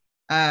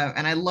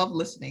 And I love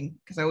listening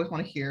because I always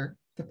want to hear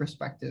the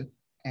perspective.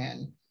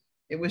 And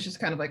it was just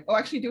kind of like, oh, I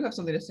actually do have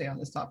something to say on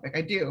this topic.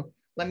 I do.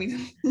 Let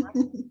me.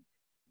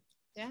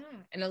 Yeah.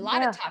 And a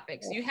lot of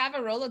topics. You have a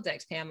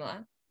Rolodex,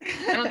 Pamela.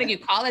 I don't think you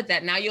call it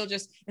that. Now you'll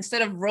just,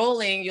 instead of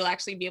rolling, you'll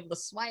actually be able to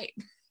swipe.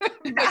 But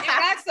you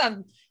got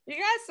some. You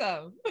got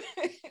some.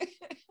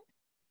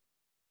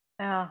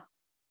 Yeah.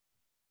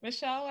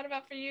 Michele, what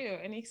about for you?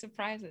 Any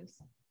surprises?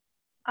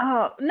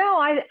 Oh, no,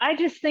 I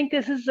just think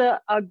this is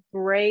a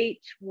great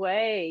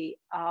way,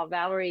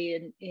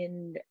 Valerie,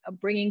 in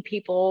bringing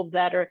people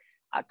that are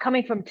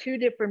coming from two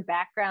different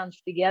backgrounds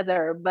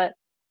together, but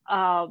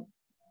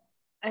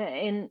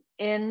in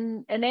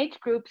age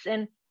groups,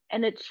 and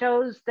it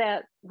shows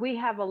that we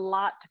have a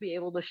lot to be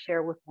able to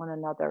share with one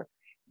another.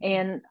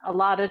 And a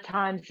lot of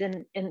times,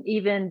 and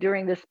even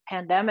during this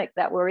pandemic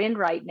that we're in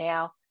right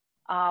now,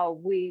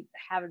 we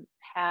haven't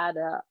had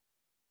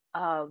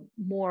a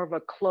more of a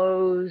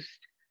closed,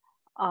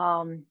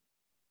 kind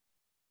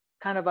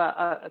of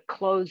a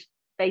closed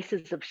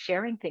basis of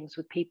sharing things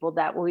with people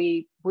that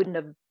we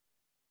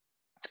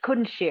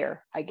couldn't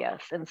share, I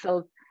guess. And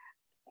so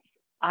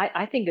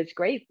I think it's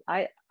great.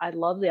 I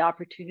love the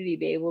opportunity to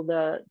be able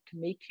to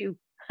meet you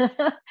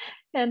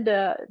and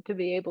to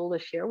be able to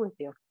share with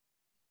you.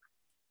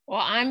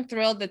 Well, I'm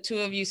thrilled the two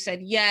of you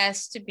said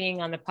yes to being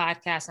on the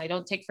podcast. I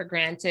don't take for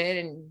granted,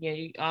 and you know,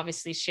 you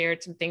obviously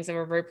shared some things that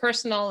were very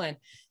personal,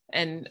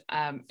 and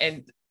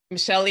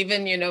Michele,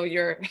 even, you know,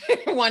 you're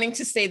wanting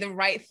to say the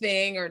right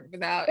thing or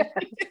without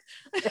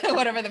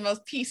whatever the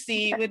most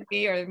PC would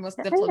be or the most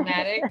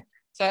diplomatic.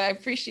 So I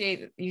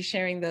appreciate you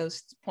sharing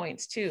those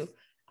points too.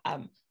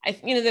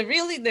 You know,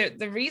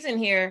 the reason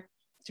here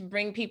to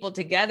bring people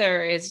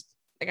together is,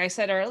 like I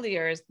said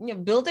earlier, is, you know,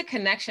 build a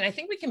connection. I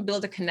think we can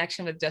build a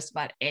connection with just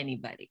about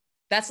anybody.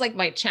 That's like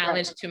my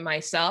challenge to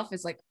myself,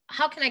 is like,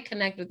 how can I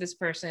connect with this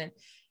person?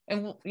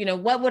 And, you know,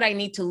 what would I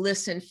need to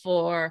listen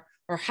for?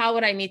 Or how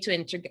would I need to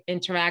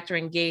interact or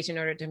engage in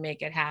order to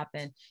make it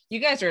happen? You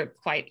guys are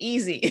quite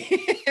easy,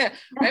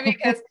 right?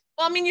 Because,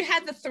 well, I mean, you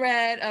had the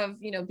thread of,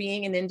 you know,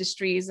 being in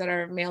industries that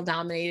are male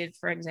dominated,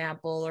 for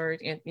example, or,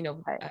 you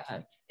know,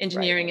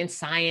 engineering and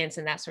science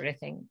and that sort of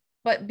thing.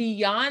 But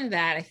beyond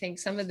that, I think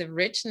some of the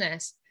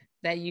richness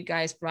that you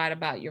guys brought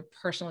about your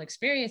personal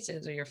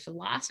experiences or your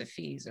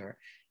philosophies, or,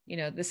 you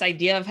know, this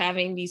idea of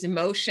having these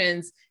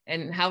emotions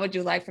and how would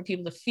you like for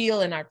people to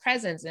feel in our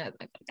presence? And I'm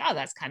like, oh,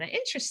 that's kind of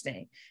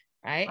interesting.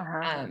 Right.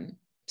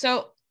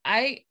 So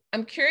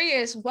I'm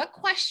curious, what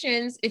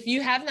questions, if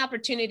you have an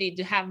opportunity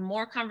to have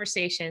more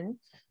conversation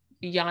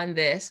beyond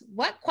this,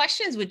 what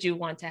questions would you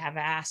want to have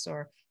asked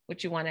or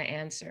would you want to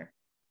answer?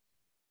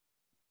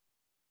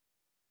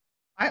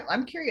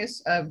 I'm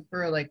curious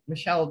for, like,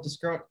 Michele,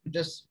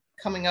 just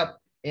coming up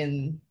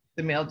in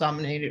the male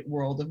dominated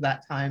world of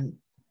that time,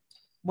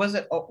 was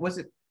it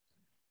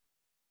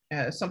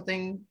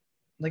something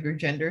like your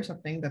gender,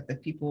 something that the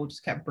people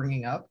just kept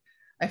bringing up?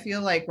 I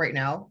feel like right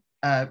now,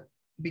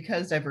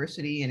 because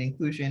diversity and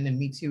inclusion and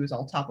Me Too is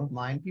all top of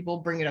mind, people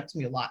bring it up to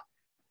me a lot.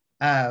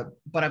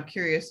 But I'm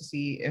curious to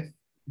see if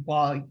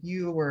while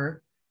you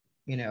were,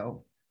 you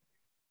know,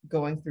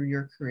 going through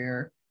your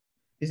career,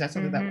 is that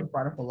something that was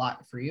brought up a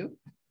lot for you?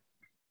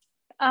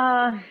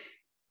 Yeah.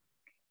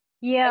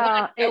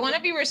 I want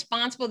to be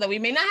responsible that we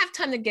may not have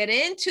time to get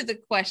into the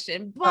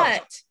question,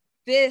 but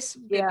this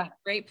would be a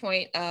great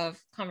point of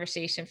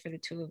conversation for the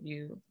two of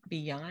you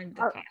beyond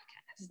the podcast.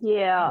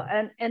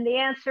 Yeah, and the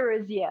answer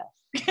is yes.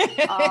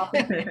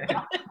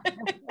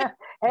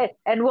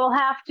 And we'll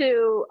have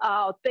to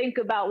think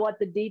about what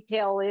the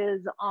detail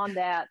is on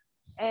that,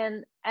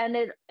 and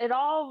it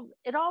all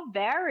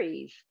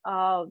varies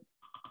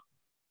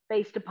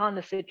based upon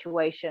the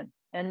situation,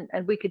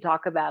 and we could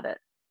talk about it.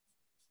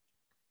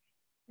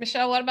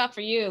 Michele, what about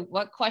for you?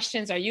 What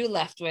questions are you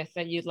left with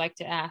that you'd like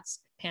to ask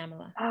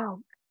Pamela?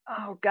 Oh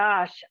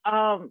gosh,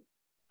 I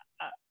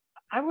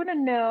want to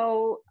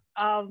know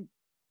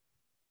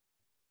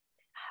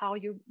how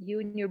you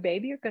and your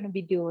baby are going to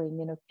be doing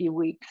in a few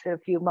weeks, a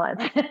few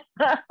months.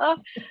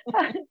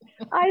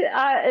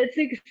 It's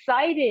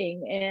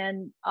exciting,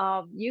 and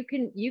you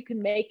can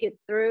make it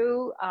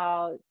through.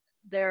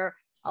 There are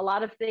a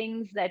lot of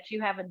things that you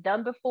haven't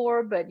done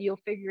before, but you'll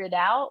figure it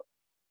out,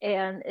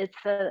 and it's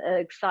an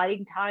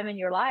exciting time in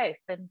your life,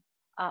 and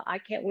I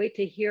can't wait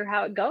to hear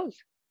how it goes.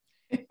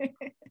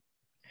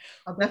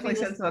 I'll definitely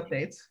send some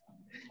updates.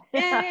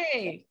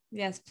 Yay!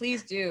 Yes,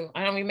 please do.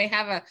 I know we may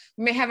have a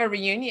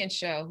reunion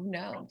show. Who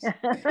knows?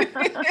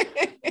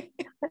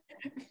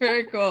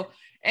 Very cool.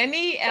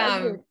 Any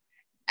and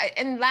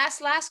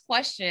last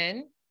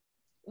question.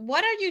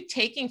 What are you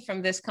taking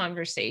from this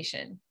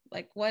conversation?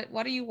 Like what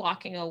are you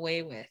walking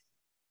away with?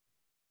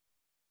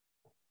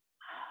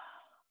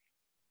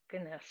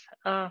 Goodness.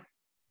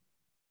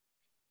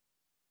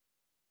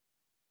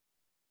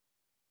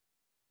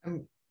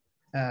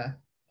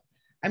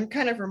 I'm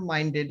kind of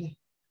reminded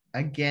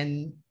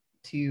again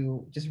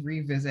to just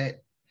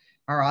revisit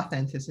our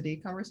authenticity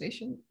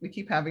conversation. We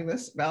keep having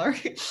this,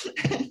 Valerie.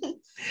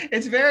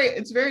 It's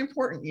very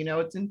important, you know.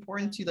 It's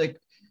important to like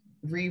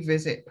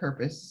revisit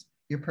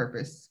your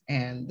purpose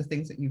and the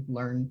things that you've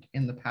learned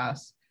in the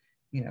past,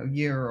 you know,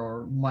 year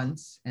or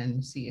months,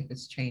 and see if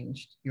it's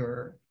changed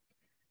your,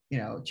 you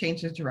know,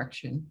 change the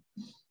direction.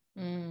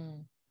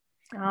 Remind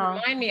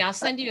me, I'll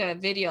send you a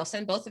video. I'll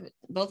send both of it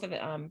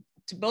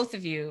to both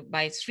of you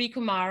by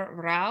Srikumar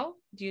Rao.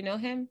 Do you know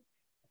him?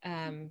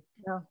 No.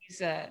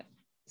 He's a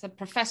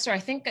professor, I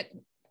think at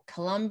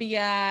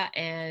Columbia,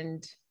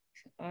 and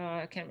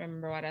I can't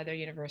remember what other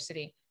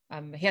university.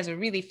 He has a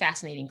really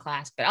fascinating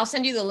class, but I'll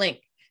send you the link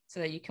so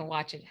that you can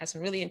watch it. It has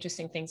some really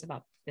interesting things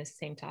about this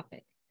same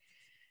topic.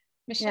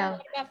 Michele,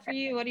 what about for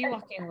you? What are you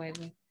walking away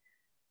with?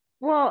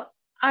 Well,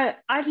 I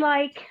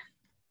like,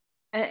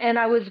 and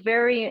I was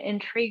very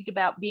intrigued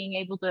about being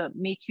able to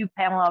meet you,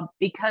 Pamela,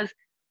 because,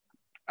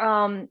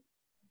 you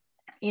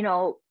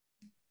know,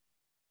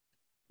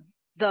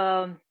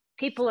 the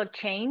people have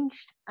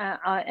changed,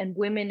 and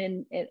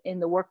women in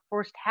the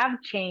workforce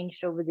have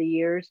changed over the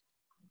years.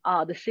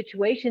 The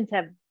situations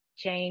have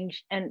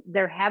changed, and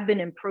there have been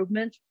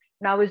improvements.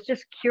 And I was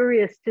just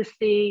curious to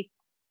see,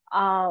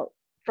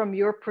 from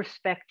your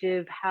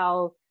perspective,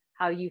 how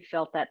you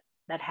felt that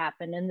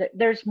happened. And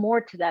there's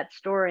more to that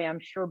story, I'm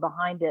sure,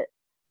 behind it.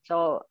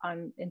 So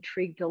I'm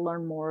intrigued to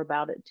learn more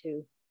about it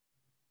too.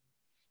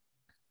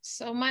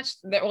 So much.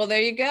 Well,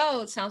 there you go.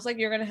 It sounds like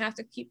you're going to have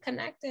to keep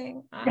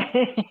connecting.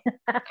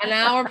 An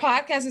hour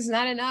podcast is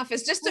not enough.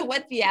 It's just to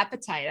whet the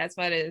appetite. That's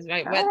what it is,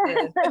 right?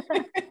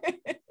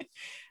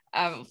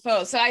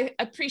 So I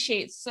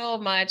appreciate so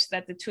much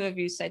that the two of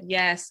you said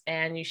yes,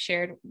 and you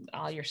shared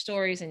all your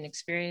stories and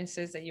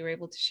experiences that you were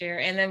able to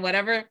share. And then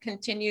whatever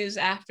continues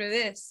after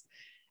this,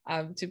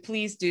 to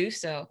please do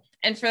so.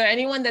 And for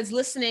anyone that's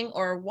listening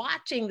or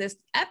watching this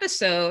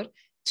episode,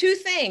 two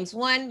things.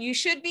 One, you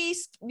should be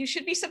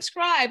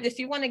subscribed. If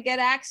you want to get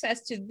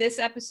access to this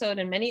episode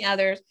and many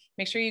others,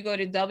 make sure you go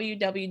to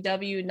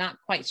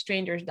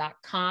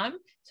www.notquitestrangers.com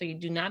so you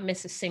do not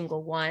miss a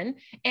single one.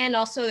 And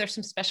also there's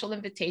some special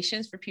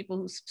invitations for people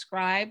who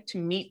subscribe to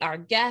meet our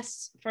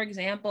guests. For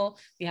example,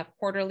 we have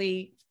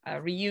quarterly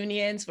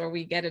reunions where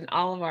we get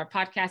all of our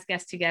podcast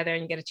guests together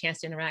and you get a chance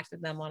to interact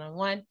with them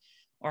one-on-one.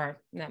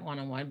 Or not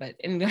one-on-one, but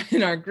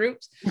in our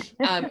groups.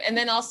 And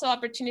then also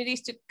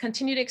opportunities to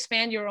continue to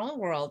expand your own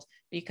world,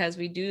 because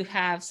we do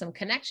have some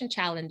connection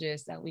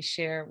challenges that we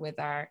share with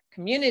our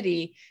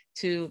community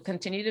to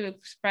continue to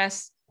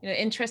express, you know,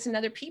 interest in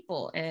other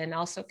people and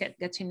also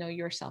get to know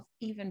yourself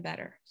even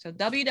better. So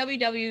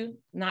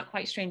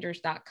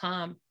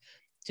www.notquitestrangers.com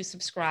to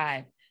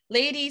subscribe.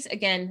 Ladies,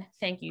 again,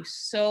 thank you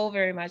so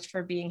very much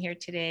for being here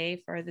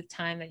today, for the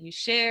time that you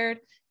shared,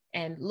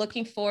 and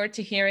looking forward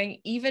to hearing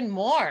even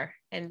more.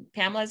 And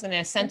Pamela's going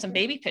to send some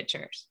baby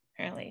pictures,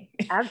 apparently.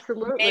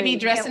 Absolutely. Maybe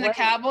dressed in a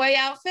cowboy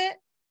outfit.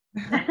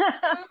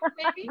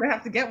 Maybe. I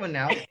have to get one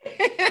now.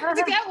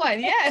 To get one,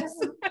 yes.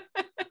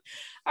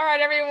 All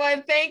right,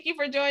 everyone. Thank you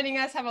for joining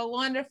us. Have a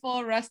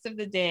wonderful rest of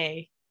the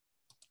day.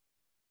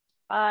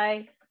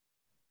 Bye.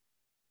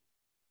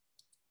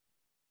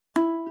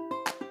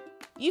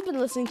 You've been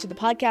listening to the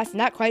podcast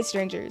Not Quite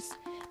Strangers.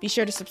 Be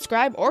sure to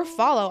subscribe or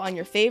follow on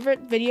your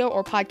favorite video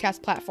or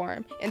podcast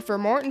platform. And for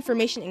more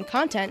information and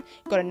content,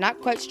 go to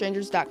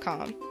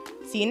notquitestrangers.com.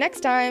 See you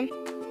next time.